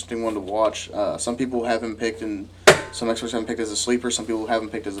an interesting one to watch. Some people have him picked, and some experts have him picked as a sleeper. Some people have him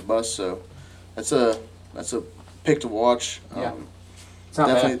picked as a bust. So that's a pick to watch. Yeah. it's not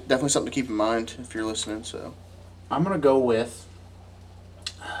bad. Definitely something to keep in mind if you're listening. So I'm gonna go with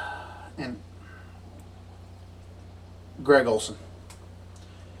Greg Olsen.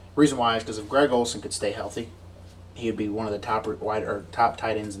 Reason why is because if Greg Olsen could stay healthy, he would be one of the top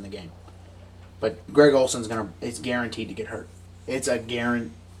tight ends in the game. But Greg Olsen's it's guaranteed to get hurt. It's a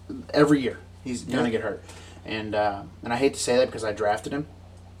guarantee every year he's gonna get hurt. And I hate to say that because I drafted him,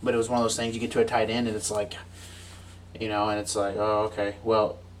 but it was one of those things you get to a tight end and it's like, and it's like, oh okay,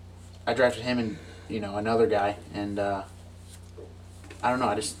 well, I drafted him and another guy and I don't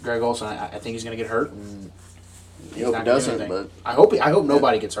know. Greg Olsen. I think he's gonna get hurt and. you hope he doesn't, but I hope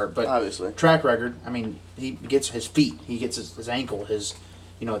nobody gets hurt. But obviously, track record. He gets his feet. He gets his ankle. It's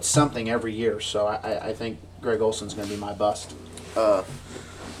something every year. So I think Greg Olsen's going to be my bust.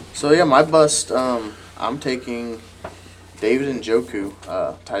 So yeah, my bust. I'm taking David Njoku,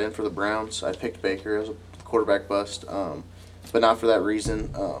 tight end for the Browns. I picked Baker as a quarterback bust, but not for that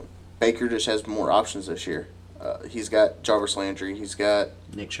reason. Baker just has more options this year. He's got Jarvis Landry. He's got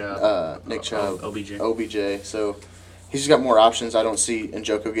Nick Chubb. OBJ. So he's just got more options. I don't see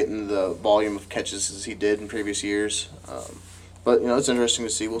Njoku getting the volume of catches as he did in previous years. But it's interesting to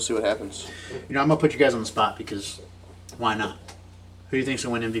see. We'll see what happens. I'm gonna put you guys on the spot because why not? Who do you think's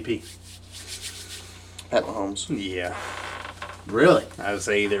gonna win MVP? Pat Mahomes. Yeah, Really? I would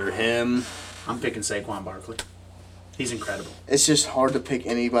say either him. I'm picking Saquon Barkley. He's incredible. It's just hard to pick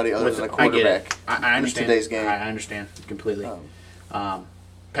anybody other than a I get quarterback. it. I understand. In today's game. I understand completely.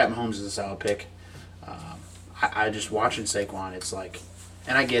 Pat Mahomes is a solid pick. I just watching Saquon, it's like,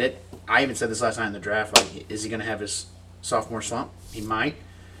 and I get it. I even said this last night in the draft. Like, is he going to have his sophomore slump? He might,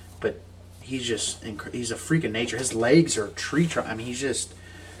 but he's just he's a freak of nature. His legs are tree trunk. I mean, he's just.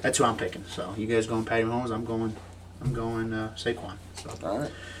 That's who I'm picking. So you guys going Patty Mahomes? I'm going Saquon. So All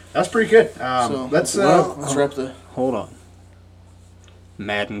right. that's pretty good. Let's wrap the. Hold on.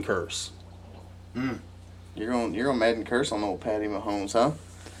 Madden curse. You're on Madden curse on old Patty Mahomes, huh?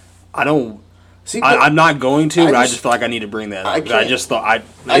 I don't. See, I'm not going to, but I just- just feel like I need to bring that up. I 'Cause I can't- just thought I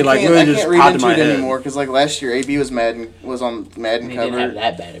really can't just read popped in into my it head. anymore because like last year, AB was on Madden He cover. didn't have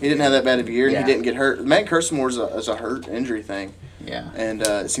that bad. Of a He didn't have that bad of a year, and Yeah. he didn't get hurt. Madden curse more is a hurt injury thing, Yeah. and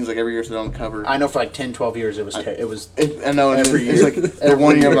it seems like every year they're on the cover. I know for like 10, 12 years it was. I know. And Every it's year. like the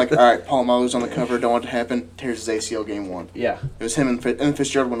one year I'm like, all right, Paul Malu's on the cover. Don't want it to happen. Tears his ACL game one. Yeah. It was him and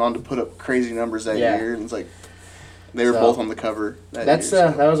Fitzgerald went on to put up crazy numbers that Yeah. year, and it's like they were So, both on the cover. That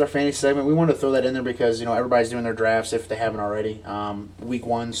That was our fantasy segment. We wanted to throw that in there because everybody's doing their drafts if they haven't already. Week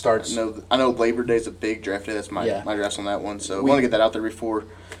 1 starts. I know Labor Day's a big draft day. That's my draft's on that one. So we We- want to get that out there before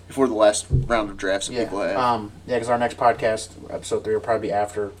the last round of drafts that Yeah. people have. Because our next podcast, episode 3, will probably be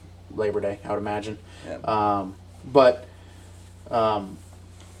after Labor Day, I would imagine. Yeah. But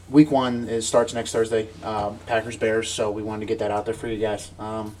week 1 starts next Thursday. Packers Bears. So we wanted to get that out there for you guys.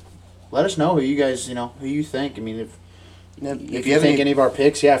 Let us know who you guys, who you think. I mean, if you have think any of our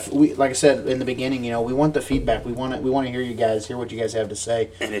picks, like I said in the beginning, we want the feedback. We want to hear what you guys have to say.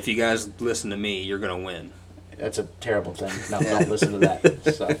 And if you guys listen to me, you're gonna win. That's a terrible thing. No, don't listen to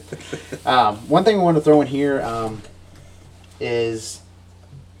that. So, one thing we want to throw in here is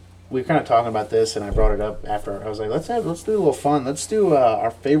we were kind of talking about this, and I brought it up after I was like, let's do a little fun. Let's do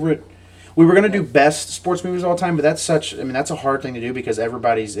our favorite. We were going to do best sports movies of all time, but that's a hard thing to do because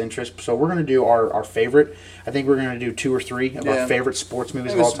everybody's interest. So we're going to do our favorite. I think we're going to do 2 or 3 of our favorite sports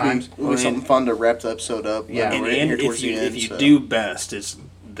movies of all time. It'll be something fun to wrap the episode up. Yeah. And, we're getting here towards if the you end, do best, it's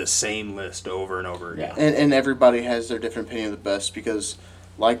the same list over and over again. Yeah. and everybody has their different opinion of the best because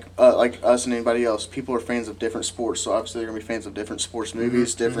like us and anybody else, people are fans of different sports. So obviously they're gonna be fans of different sports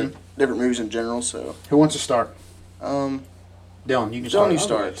movies, different movies in general. So Who wants to start? Dylan, you can start. Dylan,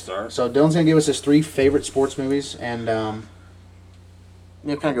 you start. So Dylan's going to give us his 3 favorite sports movies, and kind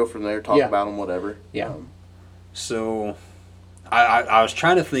of go from there, talk Yeah. about them, whatever. yeah. So, I was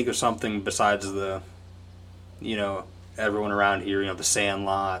trying to think of something besides the, everyone around here, The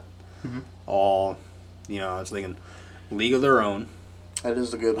Sandlot, all, I was thinking League of Their Own. That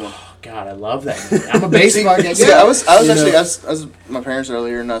is a good one. God, I love that movie. I'm a baseball guy. See, I was actually I was with my parents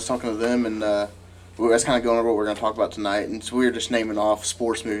earlier, and I was talking to them, and we were kind of going over what we're going to talk about tonight, and so we were just naming off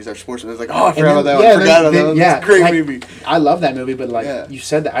sports movies. Our sports movies, like, I forgot about that one. Forgot about that one. Yeah, It's a great like, movie. I love that movie, but Yeah. you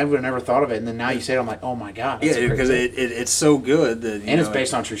said that, I would have never thought of it, and then now you say it, I'm like, oh my God. That's Yeah, a great because movie. it's so good that And it's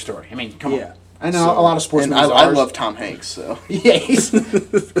based on a true story. I mean, come Yeah. on. I know a lot of sports And movies I are. love Tom Hanks, so. Yeah, he's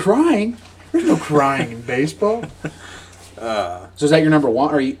crying. There's no crying in baseball. So is that your number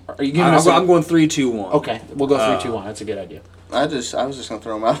 1? Are you giving us? I'm going 3, 2, 1. Okay, we'll go 3, 2, 1. That's a good idea. I was just gonna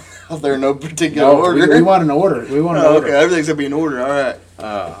throw them out there in no particular No, order. we want an order. We want an Oh, order. okay, everything's gonna be in order. All right.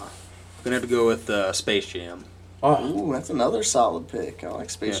 Gonna have to go with Space Jam. Oh, Ooh, that's another solid pick. I like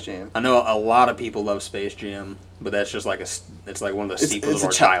Space Jam. I know a lot of people love Space Jam, but that's just it's like one of the staples of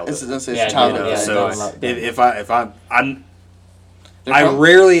our childhood. It's Yeah, a childhood. yeah, So no, I love that. if I'm They're I from-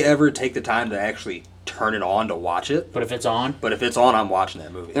 rarely ever take the time to actually turn it on to watch it. but if it's on, But if it's on, I'm watching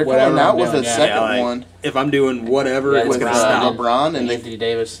that movie. They're whatever coming out I'm with doing, a yeah. second like, one. If I'm doing whatever, Yeah, it's with gonna LeBron. stop. LeBron and Anthony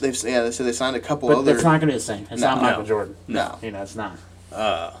Davis. They said they signed a couple But other. it's not going to be the same. It's not No. Michael Jordan. No. It's not.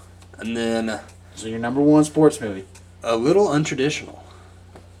 And then So your number 1 sports movie. a little untraditional.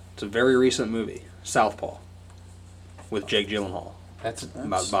 It's a very recent movie, Southpaw, with Jake Gyllenhaal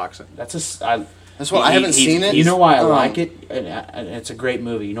about boxing. That's why I haven't seen it. You know why I like it? And it's a great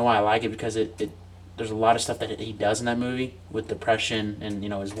movie. You know why I like it? Because there's a lot of stuff that he does in that movie with depression and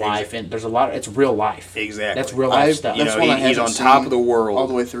his wife, and there's a lot. It's real life. Exactly. That's real life stuff. You That's know, one I he's haven't on top seen of the world all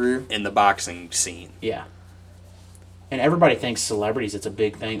the way through. in the boxing scene. Yeah. And everybody thinks celebrities, it's a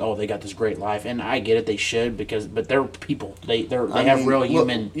big thing. Oh, they got this great life, and I get it. They should but they're people. They have real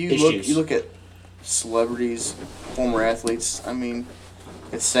human issues. You look at celebrities, former athletes. I mean,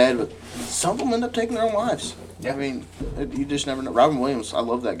 it's sad, but some of them end up taking their own lives. Yeah. I mean, you just never know. Robin Williams, I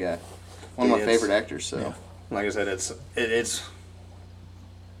love that guy. One of my It's- favorite actors. So. Yeah. Like I said, it's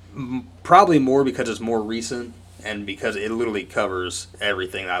probably more because it's more recent and because it literally covers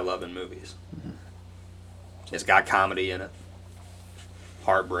everything I love in movies. It's got comedy in it,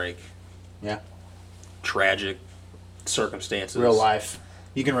 heartbreak, Yeah. tragic, circumstances. Real life.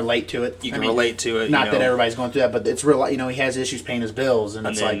 You can relate to it. You can relate to it. Not that everybody's going through that, but it's real. He has issues paying his bills, and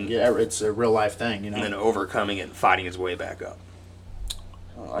it's then, it's a real life thing. And then overcoming it and fighting his way back up.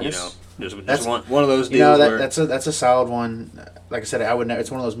 There's one of those deals where that's a solid one. Like I said, I would. It's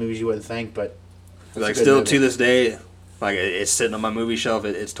one of those movies you wouldn't think, but like still movie. To this day, like it's sitting on my movie shelf.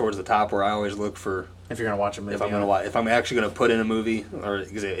 It's towards the top where I always look for. If you're gonna watch a movie, if I'm actually gonna put in a movie, or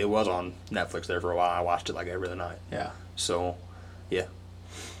because it was on Netflix there for a while, I watched it like every other night. Yeah. So, yeah.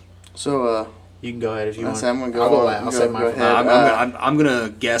 So you can go ahead if you want. I'm gonna go. I'll say my. I'm gonna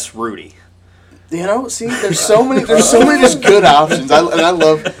guess Rudy. See, there's so many just good options. I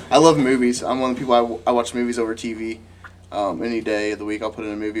love movies. I'm one of the people I watch movies over TV. Any day of the week, I'll put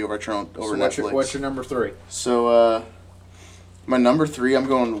in a movie over Netflix. What's your number 3? So, my number 3, I'm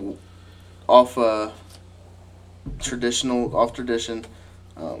going off tradition.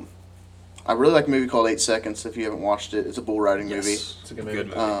 I really like a movie called 8 Seconds. If you haven't watched it, it's a bull riding movie. It's a good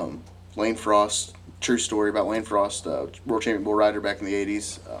movie. Lane Frost, true story about Lane Frost, world champion bull rider back in the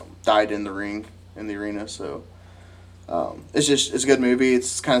 80s, died in the ring in the arena. So it's a good movie.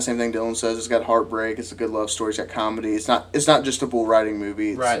 It's kind of the same thing Dylan says. It's got heartbreak. It's a good love story. It's got comedy. It's not just a bull riding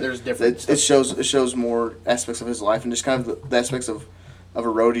movie. Right. There's different. It shows more aspects of his life and just kind of the aspects of a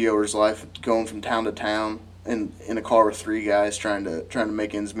rodeoer's life, going from town to town in a car with 3 guys trying to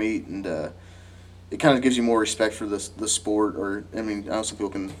make ends meet, and it kind of gives you more respect for the sport. Or I know some people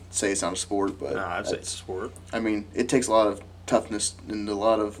can say it's not a sport, but no, I'd say it's a sport. It takes a lot of toughness and a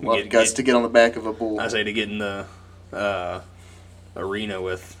lot of guts to get on the back of a bull. I say to get in the arena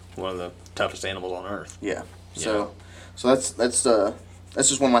with one of the toughest animals on earth. Yeah. So that's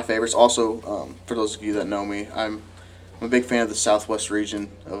just one of my favorites. Also, for those of you that know me, I'm a big fan of the Southwest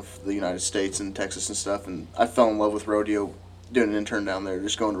region of the United States and Texas and stuff, and I fell in love with rodeo doing an intern down there,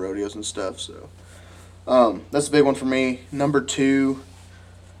 just going to rodeos and stuff. So that's a big one for me. Number 2.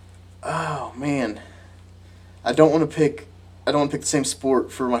 Oh man, I don't want to pick the same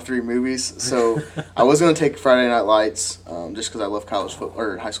sport for my 3 movies, so I was going to take Friday Night Lights, just because I love college football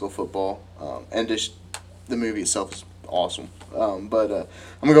or high school football, and just the movie itself is awesome. But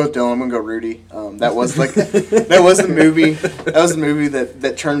I'm gonna go with Dylan. I'm gonna go Rudy. That was the movie. That was the movie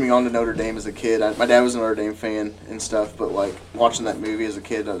that turned me on to Notre Dame as a kid. My dad was a Notre Dame fan and stuff, but like watching that movie as a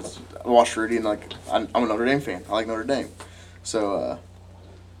kid, I watched Rudy and I'm a Notre Dame fan. I like Notre Dame, so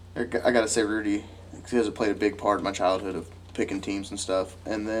I gotta say Rudy because it played a big part in my childhood of picking teams and stuff.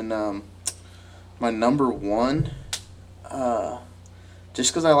 And then my number 1,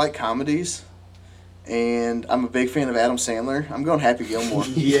 just because I like comedies. And I'm a big fan of Adam Sandler. I'm going Happy Gilmore.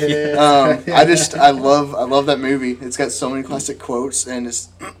 Yeah. I love that movie. It's got so many classic quotes, and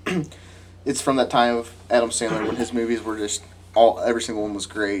it's from that time of Adam Sandler when his movies were just every single one was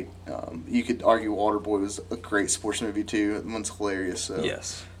great. You could argue Waterboy was a great sports movie too. That one's hilarious. So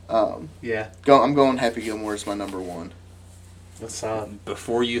yes. Yeah. I'm going Happy Gilmore as my number 1. That's solid.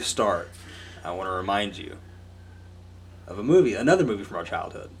 Before you start, I want to remind you of another movie from our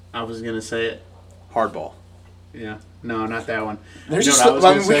childhood. I was gonna say it. Hardball. Yeah. No, not that one. We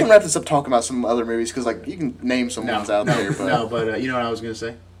can wrap this up talking about some other movies because you can name some ones out there. But you know what I was going to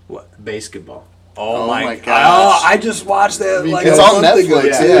say? What? Basketball. Oh my gosh! I just watched that. It's on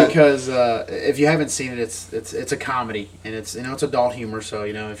Netflix. Yeah, because if you haven't seen it, it's a comedy and it's adult humor. So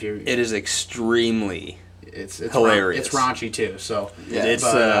if you it is extremely. It's hilarious. It's raunchy too. So yeah, it's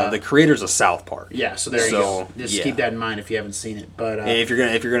the creators of South Park. Yeah, so there you go. Just keep that in mind if you haven't seen it. But if you're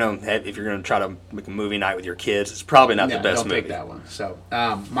gonna try to make a movie night with your kids, it's probably not the best movie. Don't take that one. So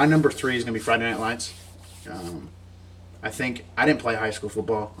my number 3 is gonna be Friday Night Lights. I think I didn't play high school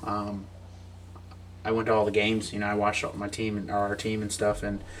football. I went to all the games. I watched my team and our team and stuff,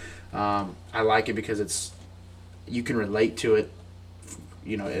 and I like it because you can relate to it.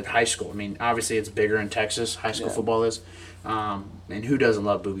 At high school. Obviously it's bigger in Texas. High school football is. And who doesn't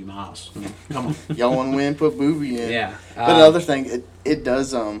love Boobie Miles? Come on. Y'all want to win? Put Boobie in. Yeah. But another thing, it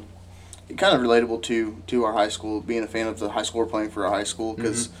does, it kind of relatable to our high school, being a fan of the high school we're playing for our high school,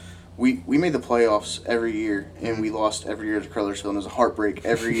 because we made the playoffs every year, and we lost every year to Crothersville, and it was a heartbreak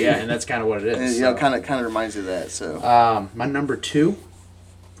every year. Yeah, and that's kind of what it is. And, kind of reminds you of that. So. My number 2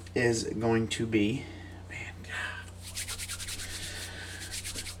 is going to be...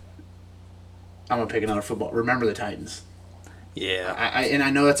 I'm going to pick another football. Remember the Titans. Yeah. I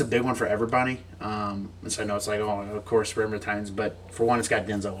know that's a big one for everybody. And so I know it's like, oh, of course, remember the Titans. But for one, it's got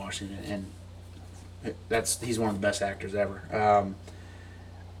Denzel Washington. And he's one of the best actors ever.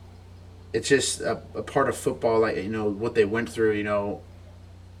 It's just a part of football, what they went through,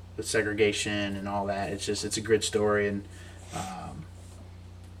 with segregation and all that. It's a good story. And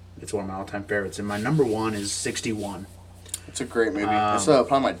It's one of my all-time favorites. And my number one is 61. It's a great movie. It's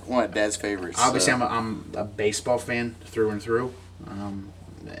probably one of my dad's favorites. Obviously, I'm a baseball fan through and through, and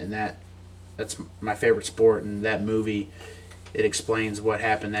that's my favorite sport. And that movie, it explains what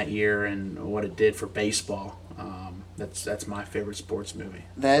happened that year and what it did for baseball. That's my favorite sports movie.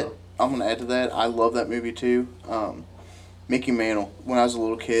 I'm going to add to that. I love that movie too. Mickey Mantle. When I was a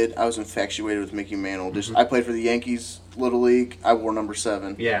little kid, I was infatuated with Mickey Mantle. I played for the Yankees Little League. I wore number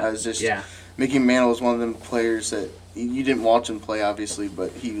 7. Yeah, I was Mickey Mantle was one of them players that you didn't watch him play, obviously,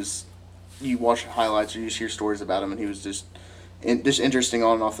 but you watch highlights or you just hear stories about him, and he was just interesting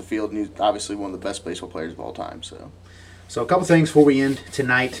on and off the field, and he's obviously one of the best baseball players of all time. So a couple things before we end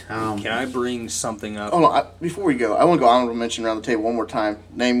tonight. Can I bring something up? Oh no! Before we go, I want to go honorable mention around the table one more time.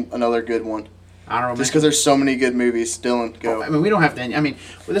 Name another good one. Just because there's so many good movies. Dylan, go. I mean, we don't have to. I mean,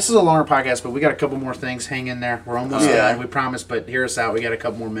 this is a longer podcast, but we got a couple more things. Hang in there. We're almost done. We promise, but hear us out. We got a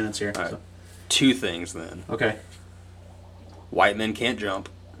couple more minutes here. All right. 2 things then. Okay. White Men Can't Jump.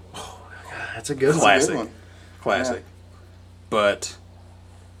 Oh, God, that's a good Classic. one. Classic. Yeah. But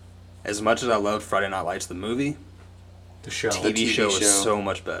as much as I loved Friday Night Lights, the movie, The show. The TV show is so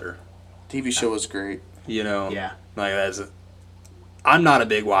much better. TV show was great. You know? Yeah. Like, I'm not a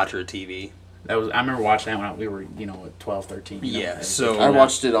big watcher of TV. I remember watching that when we were, at 12, 13. Yeah, so... I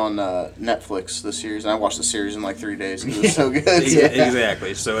watched it on Netflix, the series, and I watched the series in like 3 days because it was so good.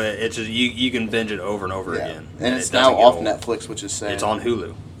 Exactly. So it's just you can binge it over and over again. And it's now off Netflix, which is sad. It's on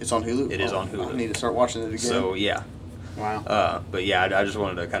Hulu. It's on Hulu? It is on Hulu. I need to start watching it again. So, yeah. Wow. But yeah, I just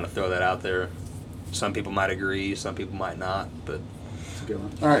wanted to kind of throw that out there. Some people might agree, some people might not, but... That's a good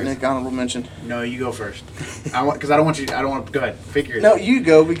one. All right, Nick, honorable mention. No, you go first. Because I don't want to... Go ahead. Figure it No, out. you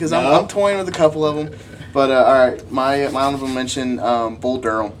go because I'm toying with a couple of them. But, all right, my honorable mention, Bull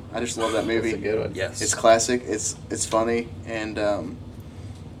Durham. I just love that movie. That's a good one. yes. It's classic. It's funny, and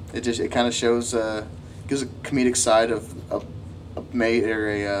it kind of shows gives a comedic side of a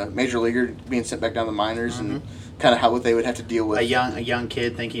major leaguer being sent back down to the minors and kind of what they would have to deal with. A young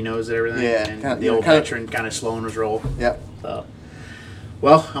kid think he knows everything. Yeah, And the old veteran kind of slowing his roll. Yep. So,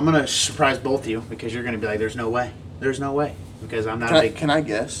 well, I'm going to surprise both of you because you're going to be like, there's no way. There's no way. Because I'm not Can I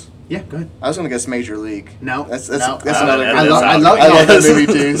guess? Yeah, go ahead. I was going to guess Major League. No. That's no. another. I love that movie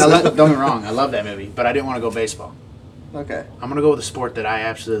too. Don't get me wrong. I love that movie, but I didn't want to go baseball. Okay. I'm going to go with a sport that I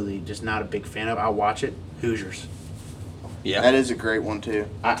absolutely just not a big fan of. I'll watch it. Hoosiers. Yeah. That is a great one too.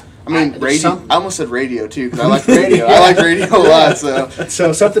 I Radio. I almost said radio too because I like radio. I like radio a lot.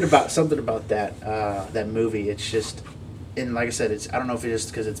 So something about that movie. It's just, and like I said, I don't know if it's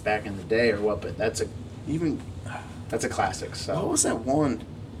just because it's back in the day or what, but that's a classic. So what was that one?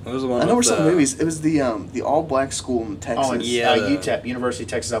 What was the one? I know where some movies. It was the all black school in Texas. Oh, and UTEP, University of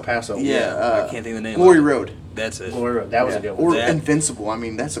Texas El Paso. Yeah. I can't think of the name. Glory of it. Road. That's it. Glory Road. That was a good one. Or Invincible. I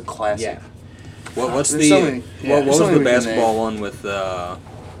mean, that's a classic. Yeah. What's There's the so many. what was so the many good basketball one with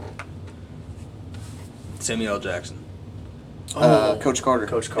Samuel L. Jackson? Coach Carter.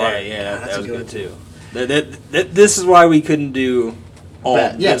 Coach Carter. Yeah, that's that was a good too. This is why we couldn't do all.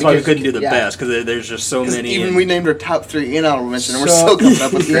 That's why we couldn't do the best because there's just so many. Even we named our top 3 in honorable mention, and we're still coming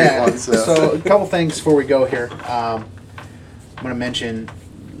up with great ones. So a couple things before we go here. I'm going to mention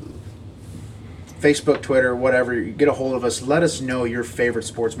Facebook, Twitter, whatever. You get a hold of us. Let us know your favorite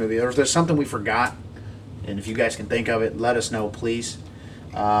sports movie. Or if there's something we forgot, and if you guys can think of it, let us know, please.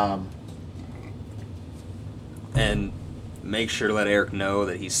 And make sure to let Eric know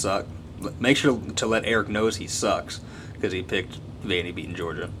that he sucked. Make sure to let Eric knows he sucks because he picked Vandy beating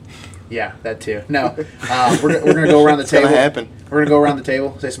Georgia. Yeah, that too. No, we're going to go around the table. It's gonna happen. We're going to go around the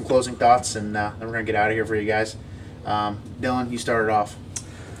table, say some closing thoughts, and then we're going to get out of here for you guys. Dylan, you started off.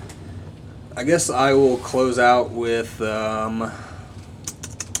 I guess I will close out with,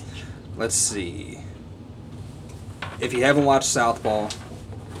 let's see. If you haven't watched Southpaw,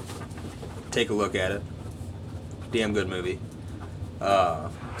 take a look at it. Damn good movie.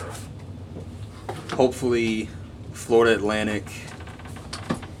 Hopefully, Florida Atlantic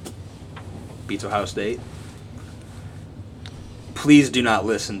beats Ohio State. Please do not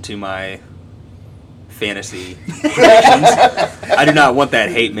listen to my fantasy predictions. I do not want that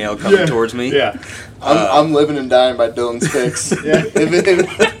hate mail coming towards me. Yeah. I'm living and dying by Dylan's picks.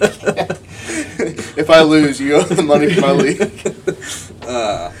 If I lose, you owe the money for my league.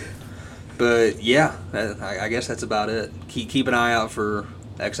 But yeah, I guess that's about it. Keep an eye out for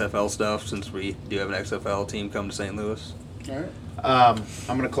XFL stuff since we do have an XFL team come to St. Louis. All right. I'm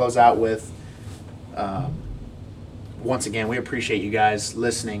going to close out with, once again, we appreciate you guys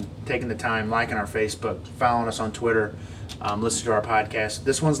listening, taking the time, liking our Facebook, following us on Twitter, listening to our podcast.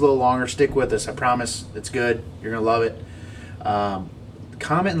 This one's a little longer. Stick with us. I promise. It's good. You're going to love it.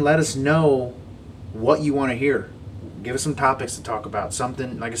 comment and let us know what you want to hear. Give us some topics to talk about.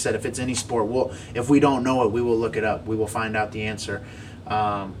 Something, like I said, if it's any sport, if we don't know it, we will look it up. We will find out the answer.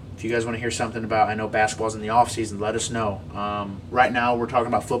 If you guys want to hear something about, I know basketball's in the off season, let us know. Right now we're talking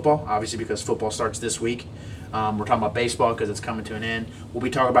about football, obviously because football starts this week. We're talking about baseball because it's coming to an end. We'll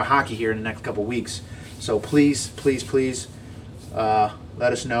be talking about hockey here in the next couple weeks. So please, let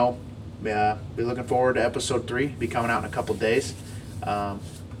us know. Be looking forward to episode 3. Be coming out in a couple days.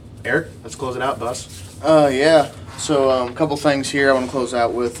 Eric, let's close it out, Bus. Yeah. So a couple things here I want to close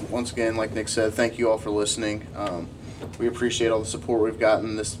out with. Once again, like Nick said, thank you all for listening. We appreciate all the support we've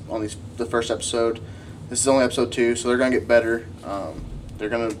gotten the first episode. This is only episode 2, so they're gonna get better.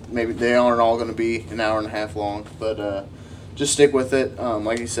 They aren't all gonna be an hour and a half long, but just stick with it.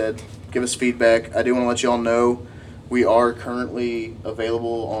 Like you said, give us feedback. I do want to let you all know we are currently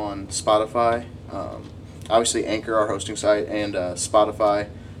available on Spotify. Obviously, Anchor, our hosting site, and Spotify.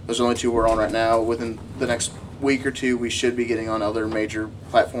 Those are the only 2 we're on right now. Within the next week or 2, we should be getting on other major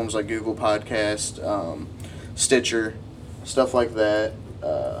platforms like Google Podcast, Stitcher, stuff like that.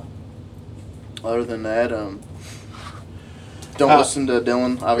 Other than that, don't listen to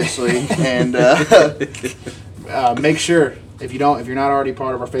Dylan, obviously, and make sure if you're not already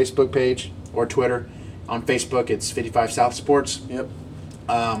part of our Facebook page or Twitter. On Facebook, it's 55 South Sports. Yep.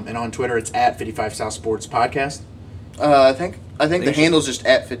 And on Twitter, it's at 55 South Sports Podcast. I think the handle's just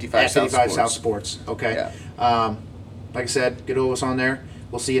at 55 At South 55 Sports. South Sports. Okay. Yeah. Like I said, get all of us on there.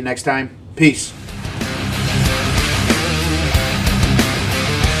 We'll see you next time. Peace.